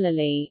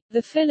 Similarly,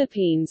 the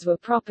Philippines were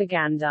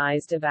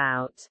propagandized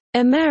about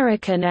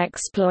American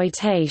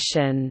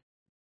exploitation,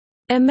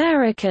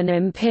 American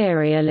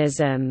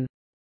imperialism,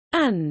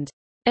 and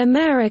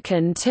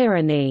American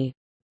tyranny,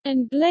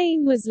 and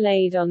blame was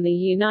laid on the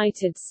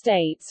United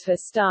States for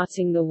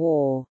starting the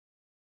war.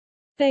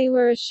 They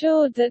were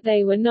assured that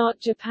they were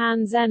not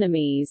Japan's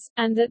enemies,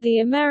 and that the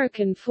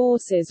American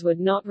forces would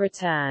not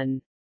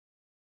return.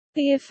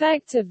 The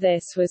effect of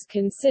this was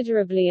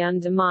considerably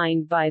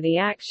undermined by the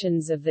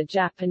actions of the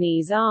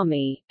Japanese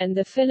army, and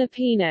the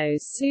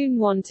Filipinos soon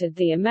wanted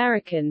the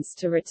Americans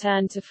to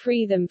return to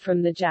free them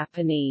from the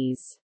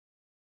Japanese.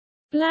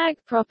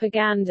 Black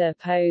propaganda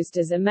posed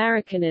as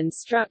American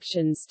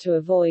instructions to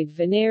avoid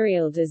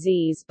venereal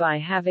disease by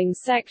having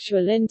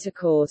sexual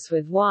intercourse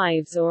with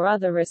wives or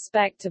other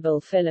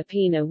respectable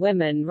Filipina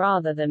women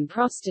rather than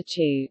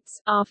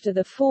prostitutes. After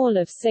the fall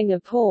of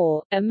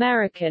Singapore,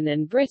 American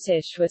and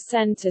British were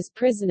sent as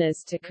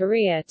prisoners to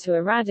Korea to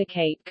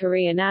eradicate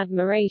Korean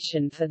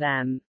admiration for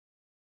them.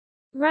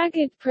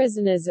 Ragged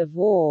prisoners of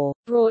war,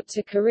 brought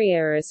to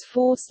Korea as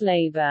forced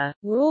labor,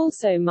 were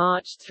also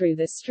marched through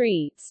the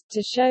streets,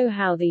 to show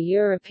how the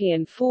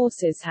European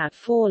forces had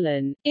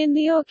fallen. In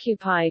the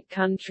occupied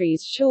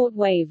countries,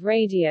 shortwave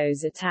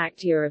radios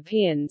attacked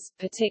Europeans,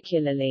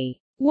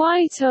 particularly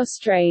White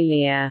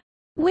Australia,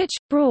 which,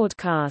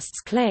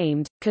 broadcasts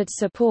claimed, could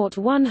support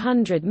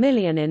 100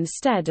 million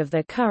instead of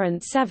the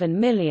current 7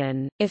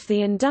 million, if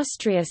the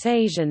industrious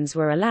Asians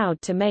were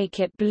allowed to make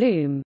it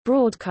bloom.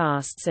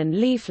 Broadcasts and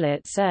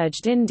leaflets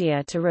urged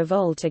India to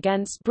revolt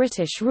against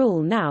British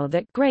rule now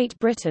that Great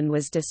Britain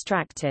was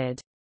distracted.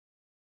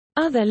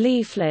 Other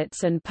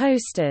leaflets and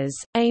posters,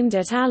 aimed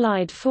at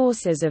Allied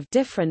forces of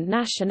different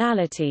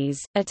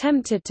nationalities,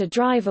 attempted to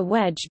drive a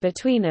wedge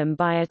between them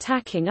by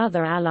attacking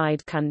other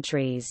Allied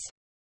countries.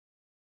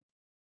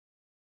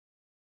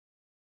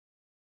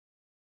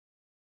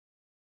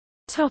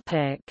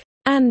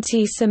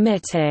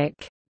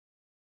 Anti-Semitic.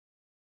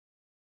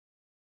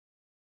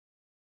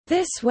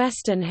 This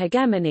Western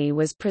hegemony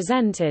was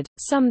presented,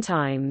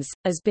 sometimes,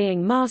 as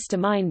being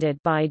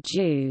masterminded by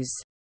Jews.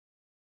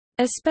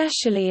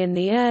 Especially in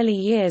the early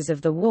years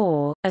of the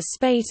war, a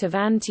spate of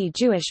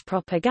anti-Jewish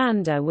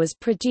propaganda was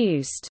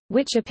produced,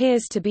 which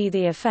appears to be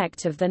the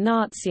effect of the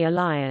Nazi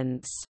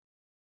alliance.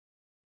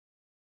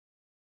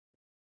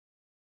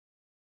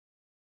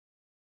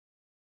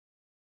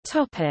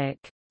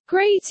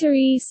 Greater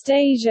East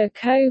Asia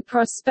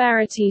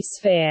Co-Prosperity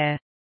Sphere.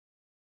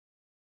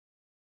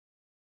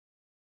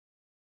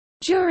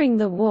 During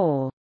the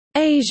war,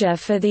 "Asia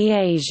for the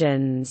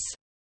Asians"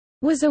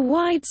 was a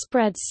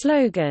widespread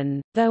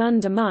slogan, though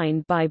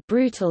undermined by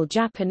brutal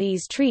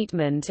Japanese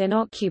treatment in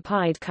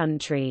occupied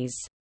countries.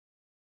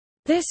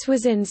 This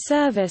was in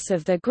service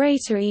of the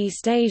Greater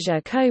East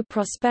Asia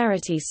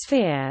Co-Prosperity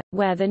Sphere,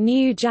 where the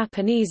new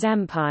Japanese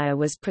Empire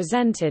was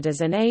presented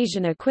as an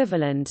Asian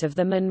equivalent of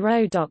the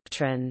Monroe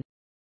Doctrine.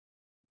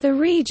 The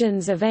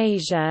regions of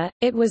Asia,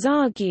 it was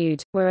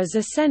argued, were as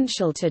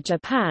essential to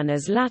Japan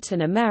as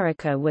Latin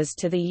America was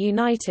to the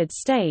United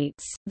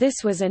States.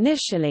 This was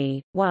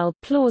initially, while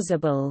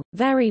plausible,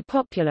 very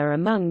popular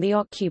among the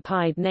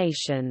occupied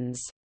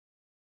nations.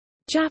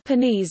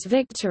 Japanese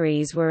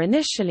victories were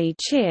initially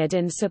cheered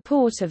in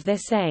support of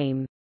this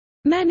aim.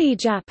 Many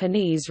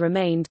Japanese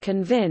remained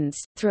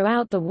convinced,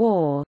 throughout the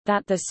war,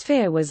 that the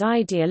sphere was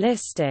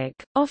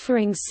idealistic,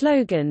 offering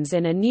slogans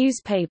in a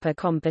newspaper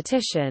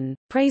competition,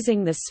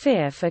 praising the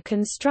sphere for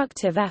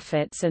constructive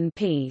efforts and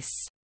peace.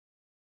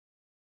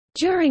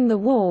 During the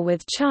war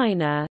with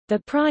China, the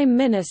Prime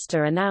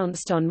Minister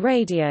announced on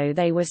radio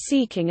they were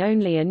seeking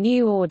only a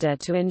new order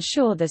to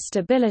ensure the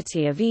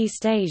stability of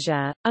East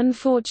Asia,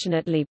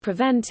 unfortunately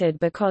prevented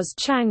because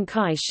Chiang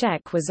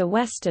Kai-shek was a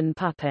Western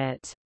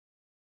puppet.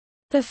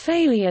 The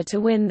failure to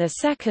win the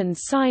Second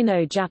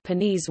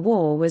Sino-Japanese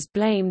War was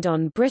blamed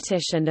on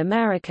British and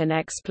American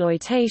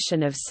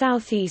exploitation of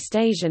Southeast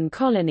Asian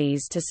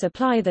colonies to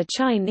supply the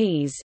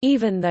Chinese,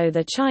 even though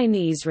the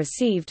Chinese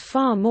received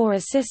far more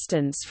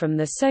assistance from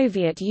the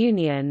Soviet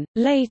Union.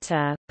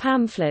 Later,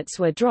 pamphlets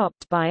were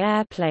dropped by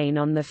airplane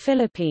on the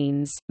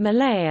Philippines,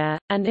 Malaya,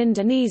 and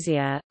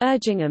Indonesia,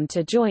 urging them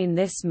to join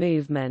this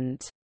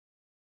movement.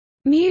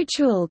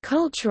 Mutual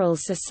cultural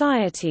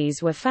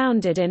societies were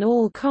founded in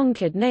all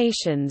conquered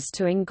nations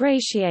to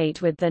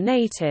ingratiate with the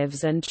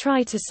natives and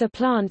try to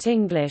supplant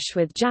English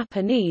with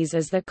Japanese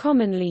as the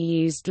commonly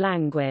used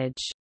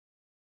language.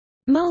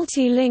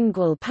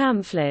 Multilingual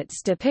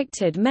pamphlets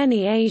depicted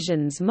many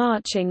Asians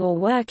marching or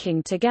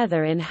working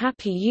together in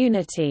happy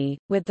unity,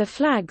 with the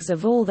flags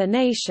of all the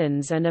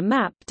nations and a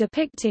map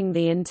depicting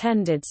the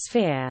intended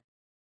sphere.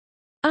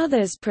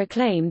 Others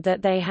proclaimed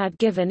that they had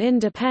given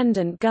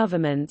independent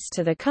governments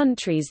to the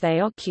countries they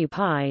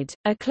occupied,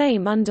 a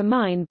claim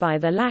undermined by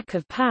the lack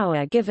of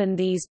power given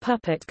these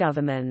puppet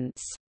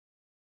governments.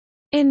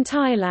 In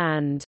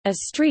Thailand, a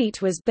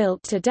street was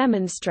built to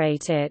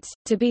demonstrate it,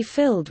 to be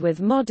filled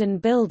with modern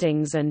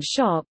buildings and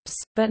shops,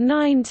 but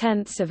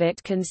 9/10 of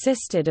it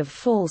consisted of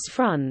false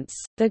fronts.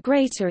 The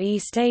Greater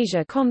East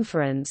Asia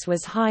Conference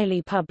was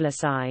highly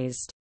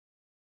publicized.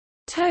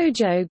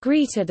 Tojo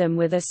greeted them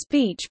with a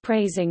speech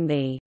praising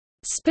the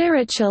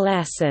spiritual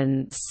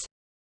essence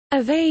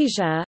of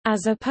Asia,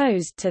 as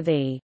opposed to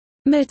the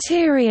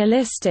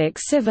materialistic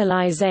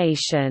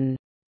civilization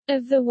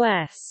of the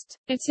West.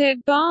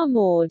 Atuk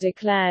Barmore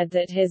declared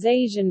that his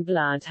Asian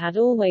blood had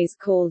always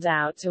called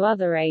out to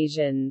other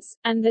Asians,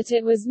 and that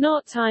it was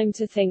not time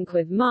to think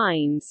with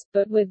minds,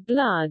 but with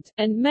blood,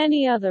 and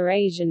many other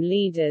Asian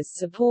leaders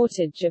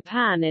supported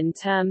Japan in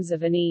terms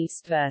of an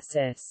East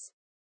versus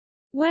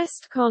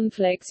West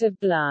conflict of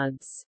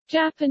bloods.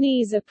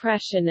 Japanese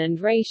oppression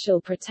and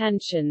racial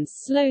pretensions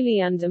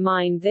slowly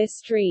undermined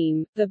this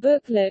dream. The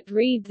booklet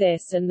Read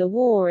This and the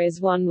War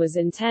Is Won was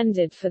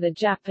intended for the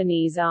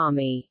Japanese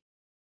army.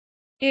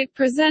 It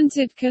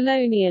presented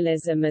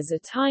colonialism as a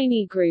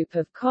tiny group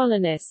of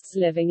colonists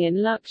living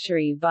in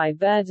luxury by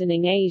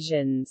burdening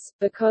Asians,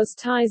 because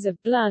ties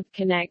of blood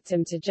connect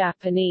them to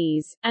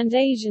Japanese, and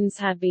Asians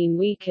had been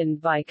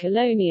weakened by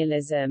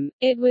colonialism.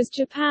 It was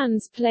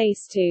Japan's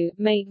place to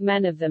make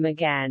men of them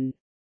again.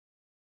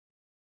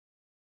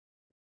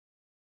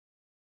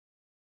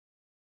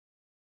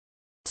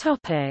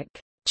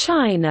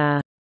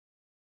 China.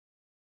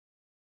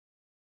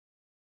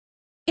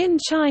 In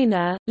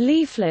China,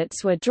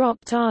 leaflets were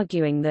dropped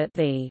arguing that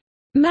the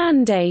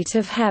mandate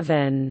of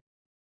heaven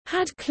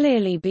had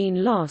clearly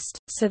been lost,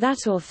 so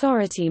that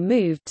authority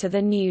moved to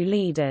the new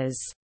leaders.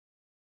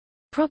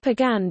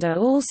 Propaganda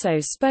also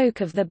spoke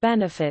of the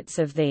benefits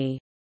of the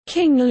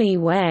kingly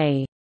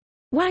way,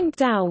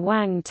 Wangdao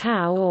Wang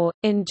Tao, or,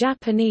 in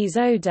Japanese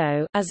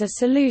Odo, as a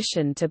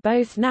solution to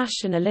both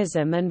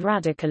nationalism and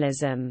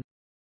radicalism.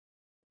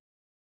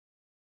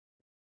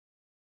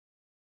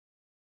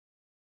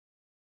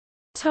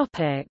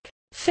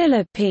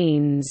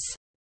 Philippines.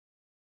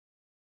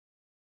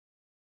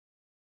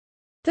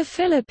 The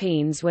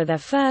Philippines were the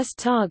first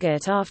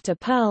target after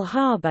Pearl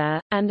Harbor,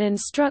 and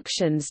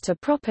instructions to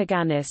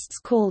propagandists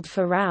called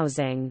for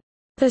rousing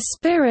the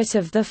spirit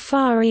of the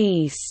Far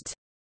East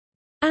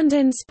and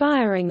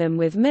inspiring them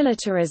with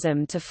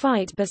militarism to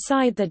fight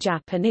beside the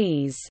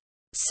Japanese.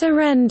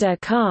 Surrender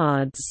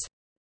cards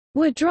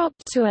were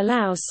dropped to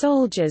allow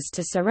soldiers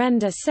to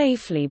surrender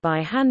safely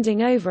by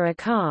handing over a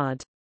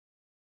card.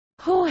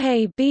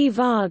 Jorge B.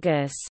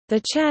 Vargas,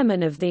 the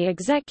chairman of the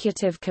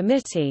Executive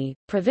Committee,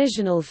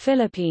 Provisional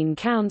Philippine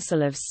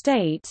Council of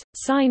State,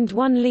 signed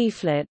one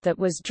leaflet that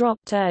was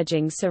dropped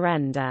urging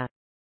surrender.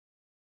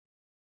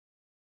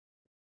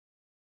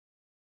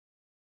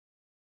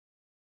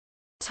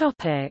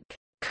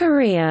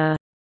 Korea.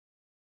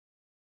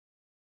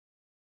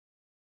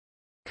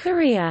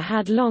 Korea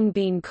had long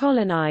been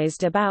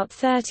colonized about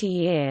 30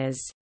 years.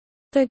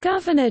 The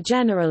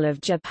Governor-General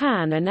of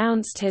Japan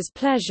announced his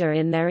pleasure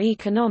in their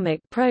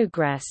economic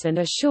progress and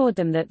assured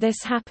them that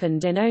this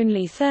happened in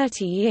only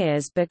 30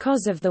 years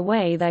because of the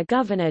way their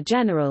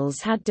Governor-Generals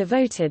had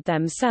devoted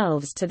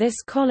themselves to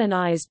this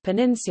colonized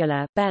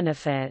peninsula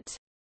benefit.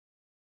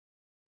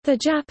 The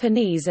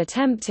Japanese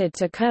attempted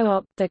to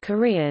co-opt the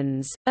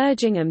Koreans,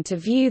 urging them to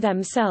view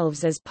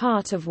themselves as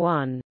part of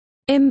one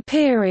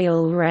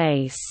imperial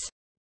race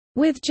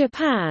with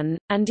Japan,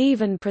 and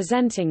even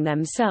presenting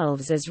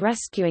themselves as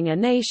rescuing a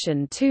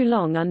nation too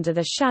long under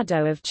the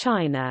shadow of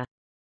China.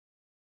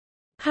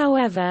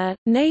 However,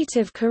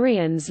 native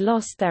Koreans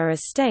lost their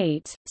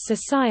estate,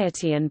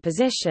 society and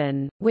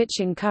position, which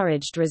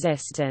encouraged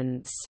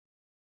resistance.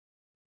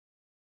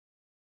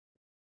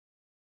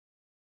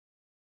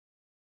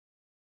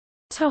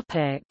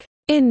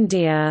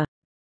 India.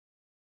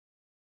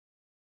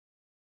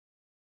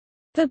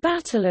 The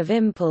Battle of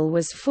Impal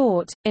was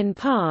fought, in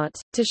part,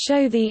 to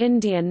show the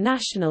Indian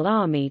National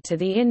Army to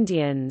the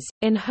Indians,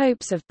 in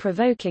hopes of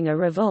provoking a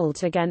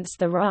revolt against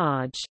the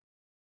Raj.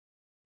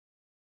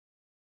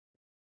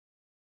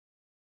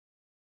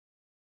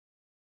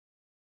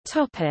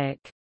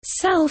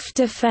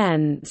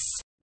 Self-defense.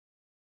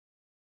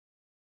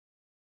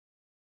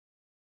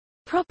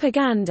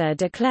 Propaganda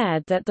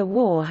declared that the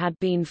war had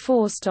been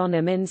forced on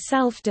them in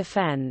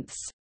self-defense.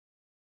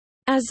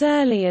 As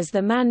early as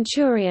the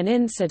Manchurian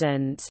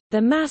incident,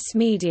 the mass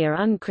media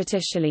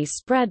uncritically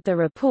spread the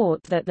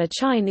report that the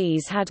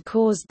Chinese had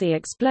caused the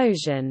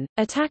explosion,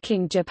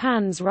 attacking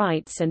Japan's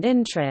rights and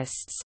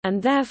interests,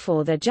 and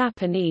therefore the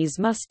Japanese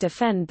must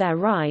defend their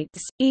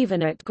rights,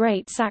 even at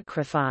great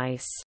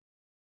sacrifice.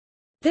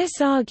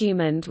 This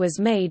argument was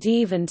made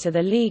even to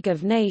the League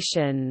of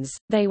Nations.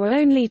 They were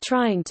only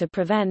trying to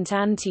prevent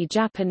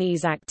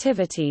anti-Japanese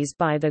activities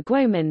by the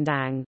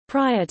Kuomintang.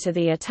 Prior to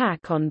the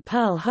attack on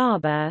Pearl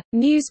Harbor,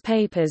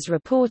 newspapers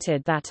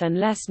reported that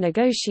unless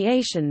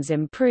negotiations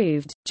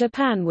improved,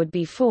 Japan would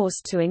be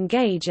forced to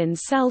engage in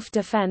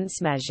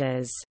self-defense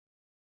measures.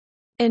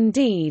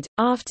 Indeed,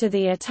 after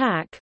the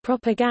attack,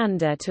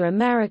 propaganda to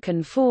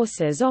American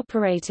forces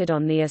operated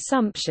on the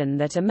assumption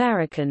that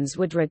Americans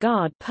would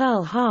regard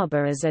Pearl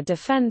Harbor as a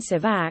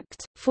defensive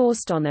act,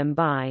 forced on them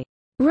by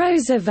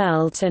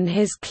Roosevelt and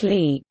his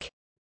clique.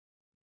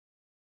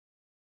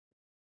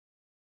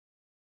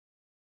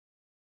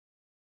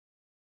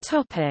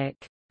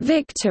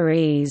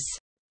 Victories.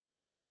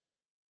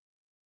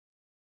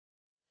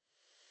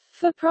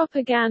 For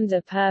propaganda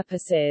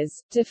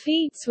purposes,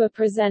 defeats were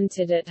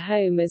presented at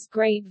home as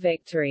great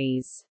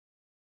victories.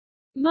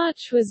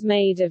 Much was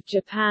made of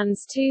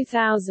Japan's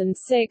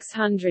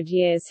 2,600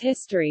 years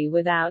history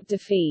without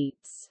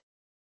defeats.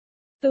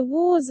 The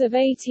wars of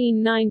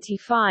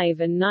 1895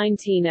 and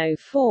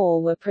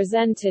 1904 were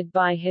presented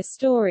by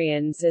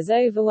historians as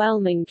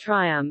overwhelming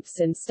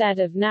triumphs instead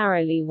of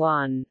narrowly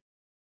won.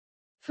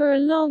 For a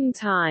long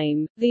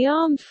time, the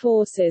armed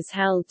forces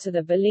held to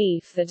the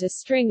belief that a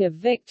string of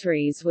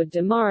victories would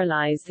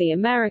demoralize the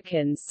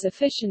Americans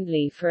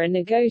sufficiently for a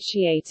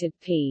negotiated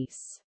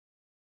peace.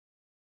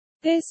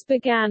 This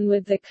began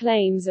with the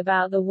claims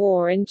about the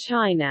war in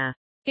China.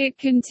 It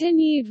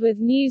continued with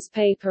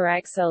newspaper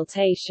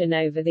exultation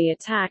over the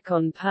attack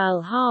on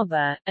Pearl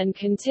Harbor, and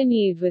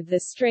continued with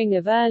the string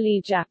of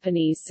early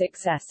Japanese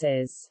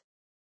successes.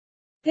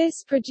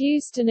 This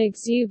produced an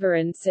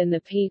exuberance in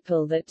the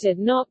people that did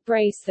not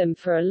brace them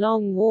for a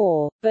long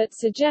war, but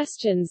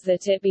suggestions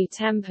that it be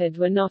tempered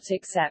were not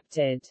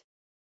accepted.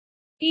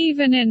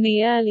 Even in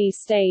the early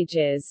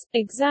stages,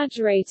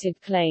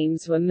 exaggerated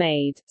claims were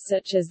made,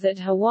 such as that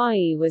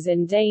Hawaii was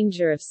in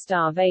danger of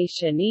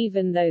starvation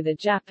even though the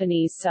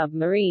Japanese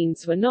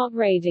submarines were not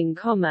raiding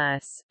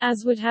commerce,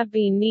 as would have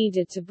been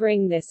needed to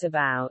bring this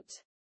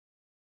about.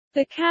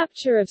 The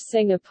capture of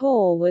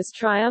Singapore was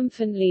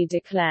triumphantly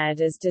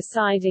declared as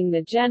deciding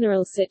the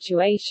general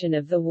situation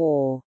of the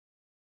war.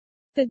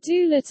 The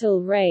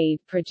Doolittle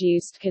raid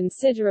produced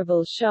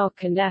considerable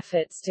shock and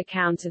efforts to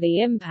counter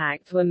the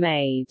impact were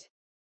made.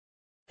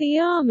 The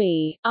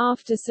army,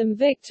 after some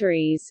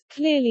victories,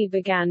 clearly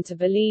began to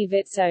believe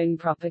its own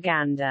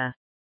propaganda.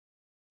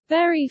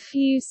 Very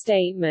few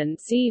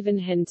statements even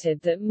hinted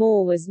that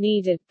more was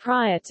needed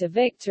prior to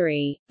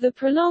victory. The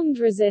prolonged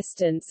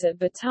resistance at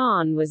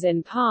Bataan was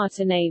in part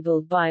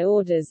enabled by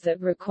orders that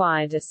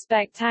required a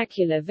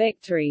spectacular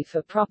victory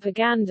for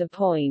propaganda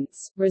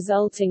points,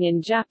 resulting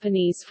in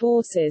Japanese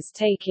forces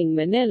taking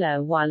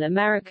Manila while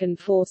American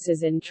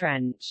forces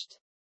entrenched.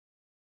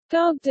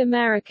 Dogged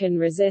American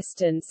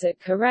resistance at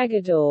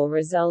Corregidor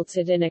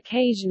resulted in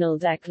occasional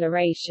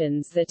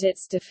declarations that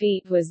its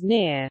defeat was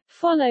near,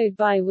 followed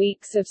by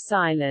weeks of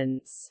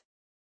silence.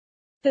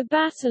 The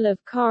Battle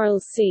of Coral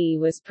Sea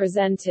was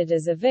presented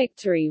as a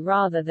victory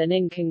rather than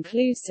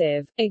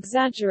inconclusive,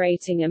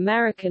 exaggerating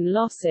American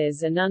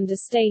losses and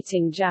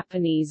understating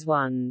Japanese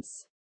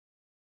ones.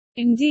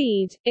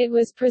 Indeed, it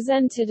was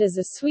presented as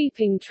a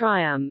sweeping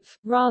triumph,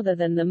 rather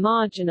than the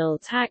marginal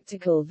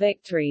tactical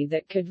victory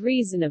that could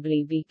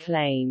reasonably be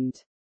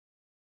claimed.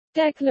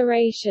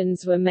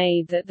 Declarations were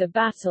made that the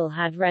battle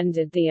had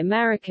rendered the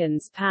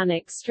Americans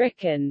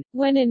panic-stricken,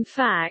 when in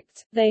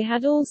fact, they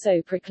had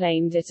also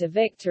proclaimed it a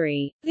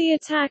victory. The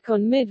attack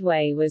on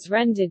Midway was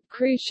rendered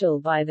crucial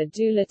by the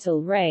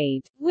Doolittle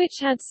raid, which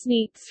had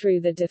sneaked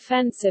through the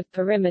defensive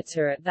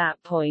perimeter at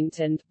that point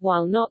and,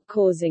 while not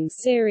causing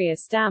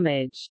serious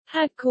damage,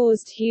 had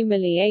caused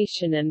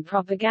humiliation and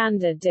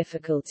propaganda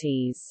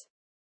difficulties.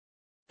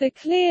 The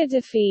clear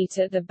defeat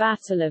at the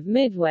Battle of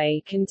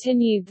Midway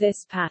continued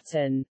this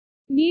pattern.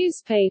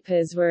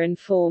 Newspapers were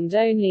informed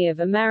only of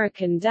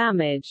American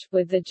damage,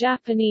 with the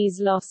Japanese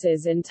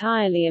losses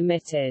entirely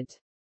omitted.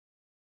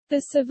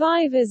 The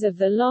survivors of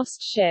the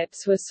lost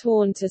ships were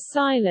sworn to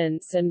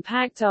silence and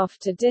packed off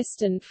to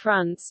distant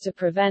fronts to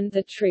prevent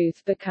the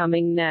truth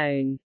becoming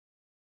known.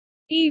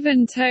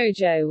 Even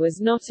Tojo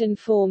was not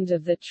informed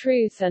of the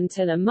truth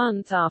until a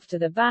month after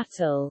the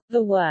battle.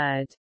 The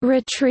word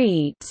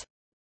retreat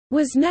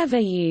was never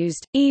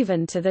used,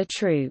 even to the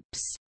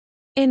troops.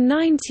 In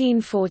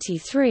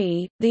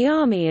 1943, the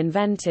Army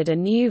invented a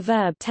new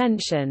verb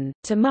tension,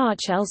 to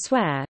march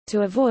elsewhere,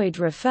 to avoid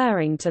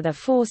referring to the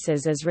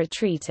forces as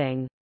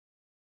retreating.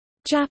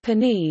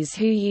 Japanese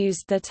who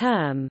used the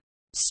term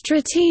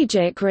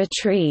strategic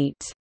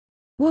retreat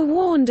were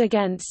warned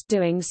against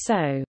doing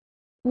so.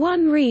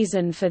 One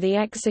reason for the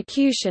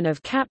execution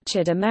of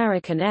captured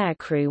American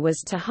aircrew was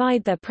to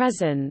hide their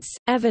presence,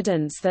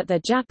 evidence that the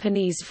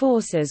Japanese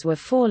forces were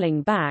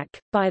falling back.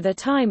 By the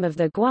time of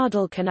the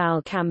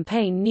Guadalcanal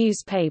campaign,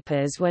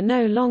 newspapers were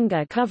no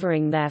longer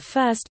covering their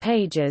first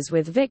pages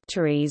with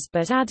victories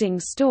but adding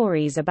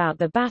stories about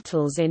the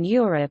battles in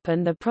Europe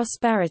and the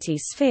prosperity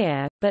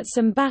sphere, but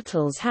some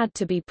battles had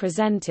to be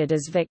presented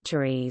as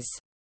victories.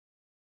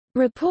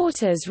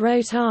 Reporters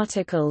wrote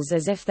articles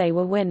as if they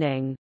were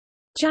winning.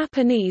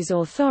 Japanese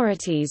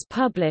authorities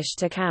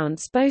published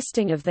accounts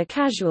boasting of the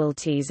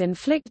casualties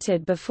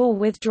inflicted before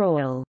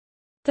withdrawal.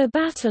 The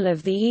Battle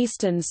of the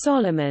Eastern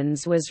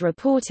Solomons was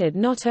reported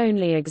not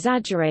only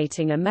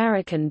exaggerating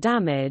American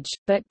damage,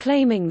 but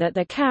claiming that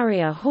the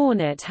carrier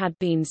Hornet had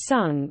been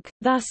sunk,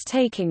 thus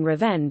taking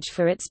revenge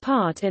for its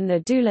part in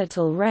the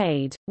Doolittle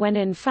raid, when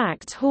in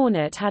fact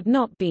Hornet had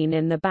not been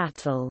in the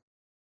battle.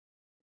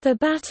 The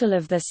Battle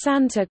of the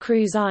Santa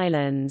Cruz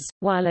Islands,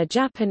 while a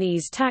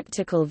Japanese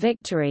tactical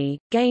victory,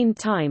 gained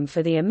time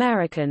for the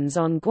Americans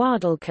on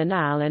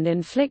Guadalcanal and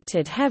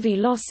inflicted heavy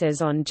losses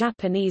on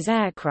Japanese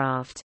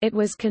aircraft. It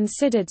was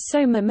considered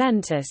so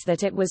momentous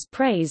that it was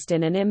praised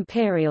in an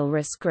imperial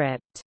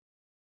rescript.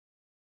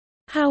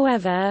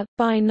 However,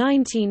 by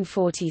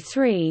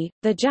 1943,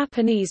 the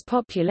Japanese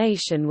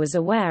population was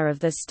aware of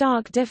the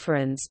stark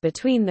difference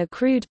between the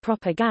crude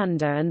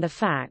propaganda and the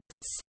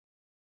facts.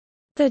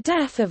 The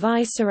death of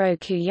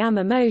Isoroku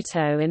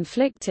Yamamoto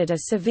inflicted a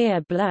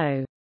severe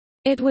blow.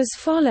 It was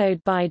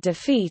followed by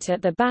defeat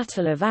at the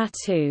Battle of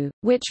Attu,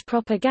 which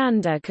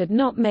propaganda could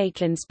not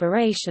make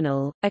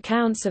inspirational.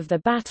 Accounts of the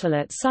battle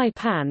at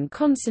Saipan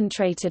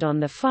concentrated on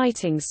the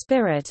fighting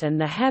spirit and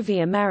the heavy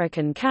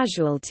American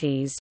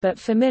casualties, but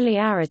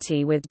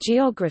familiarity with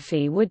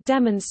geography would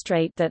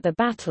demonstrate that the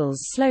battles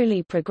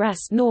slowly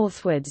progressed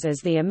northwards as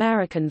the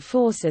American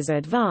forces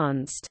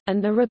advanced,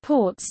 and the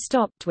reports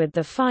stopped with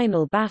the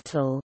final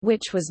battle,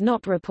 which was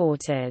not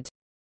reported.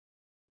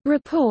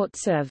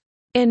 Reports of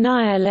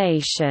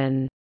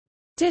annihilation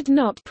did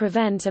not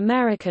prevent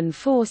American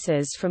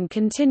forces from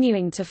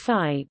continuing to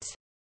fight.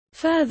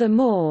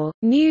 Furthermore,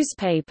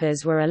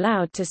 newspapers were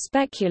allowed to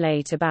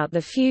speculate about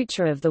the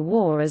future of the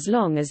war as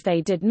long as they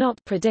did not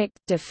predict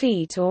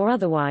defeat or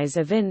otherwise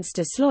evince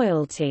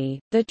disloyalty.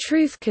 The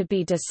truth could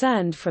be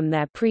discerned from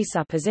their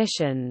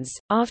presuppositions.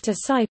 After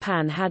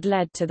Saipan had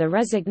led to the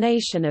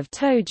resignation of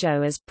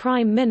Tojo as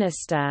prime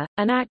minister,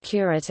 an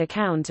accurate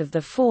account of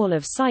the fall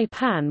of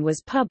Saipan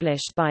was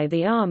published by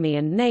the Army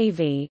and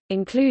Navy,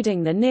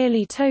 including the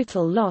nearly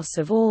total loss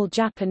of all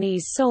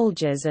Japanese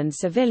soldiers and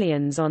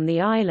civilians on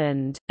the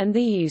island, and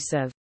the use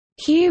of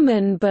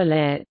human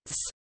bullets,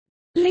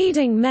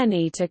 leading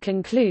many to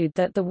conclude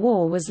that the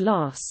war was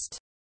lost.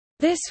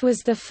 This was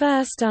the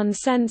first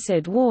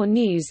uncensored war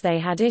news they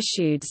had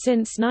issued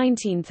since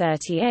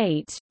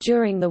 1938,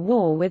 during the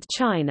war with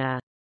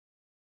China.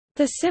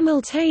 The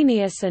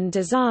simultaneous and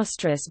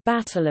disastrous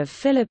Battle of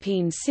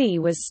Philippine Sea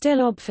was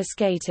still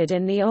obfuscated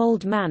in the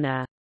old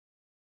manner.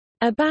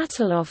 A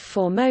battle off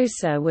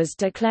Formosa was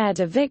declared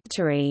a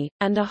victory,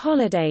 and a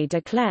holiday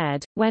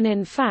declared, when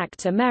in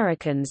fact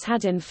Americans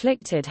had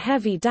inflicted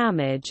heavy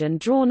damage and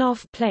drawn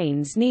off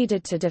planes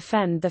needed to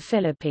defend the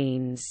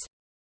Philippines.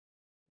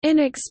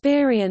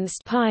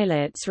 Inexperienced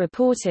pilots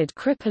reported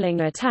crippling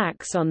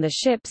attacks on the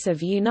ships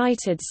of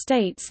United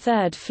States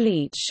Third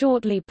Fleet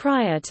shortly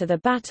prior to the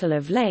Battle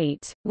of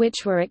Leyte,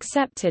 which were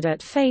accepted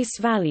at face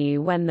value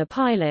when the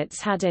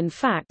pilots had in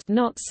fact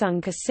not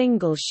sunk a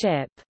single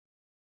ship.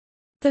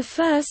 The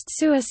first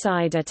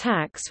suicide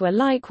attacks were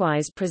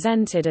likewise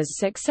presented as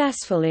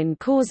successful in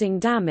causing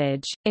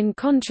damage. In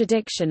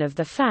contradiction of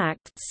the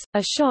facts,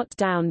 a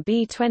shot-down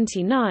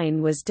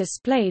B-29 was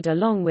displayed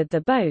along with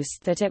the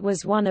boast that it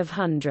was one of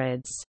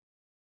hundreds.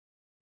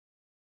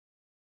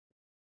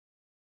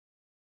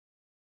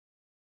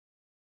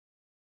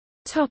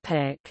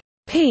 Topic: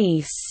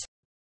 Peace.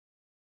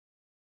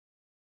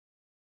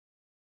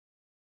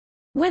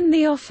 When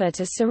the offer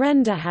to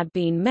surrender had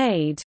been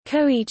made,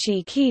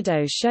 Koichi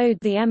Kido showed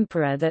the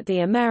emperor that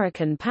the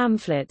American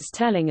pamphlets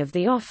telling of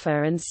the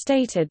offer and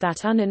stated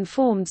that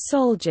uninformed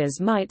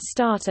soldiers might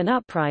start an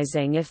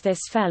uprising if this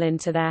fell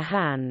into their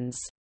hands.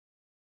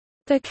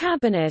 The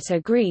cabinet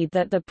agreed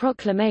that the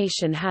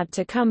proclamation had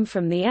to come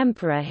from the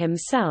emperor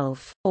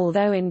himself,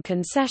 although in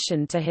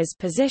concession to his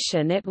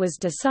position it was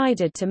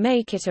decided to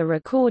make it a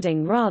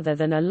recording rather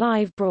than a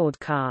live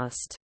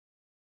broadcast.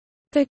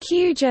 The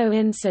Kyūjō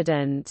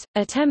incident,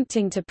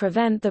 attempting to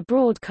prevent the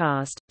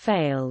broadcast,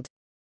 failed.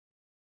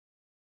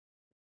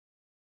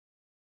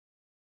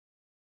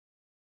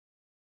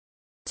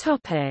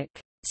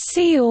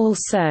 See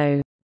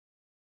also: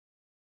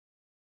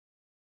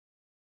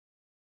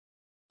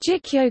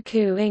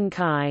 Jikyoku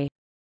Inkai,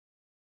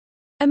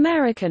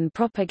 American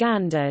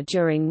propaganda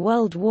during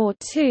World War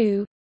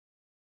II,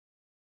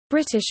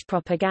 British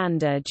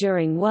propaganda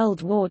during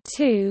World War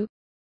II,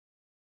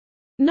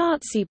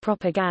 Nazi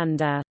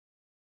propaganda,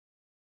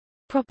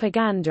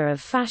 propaganda of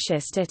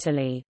Fascist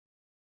Italy.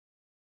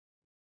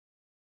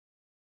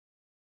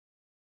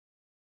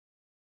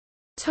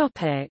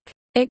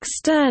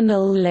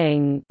 External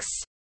links.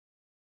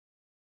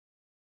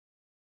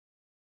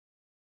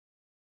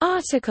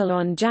 Article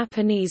on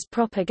Japanese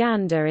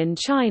propaganda in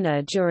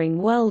China during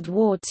World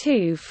War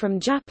II from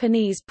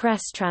Japanese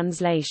press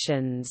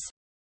translations.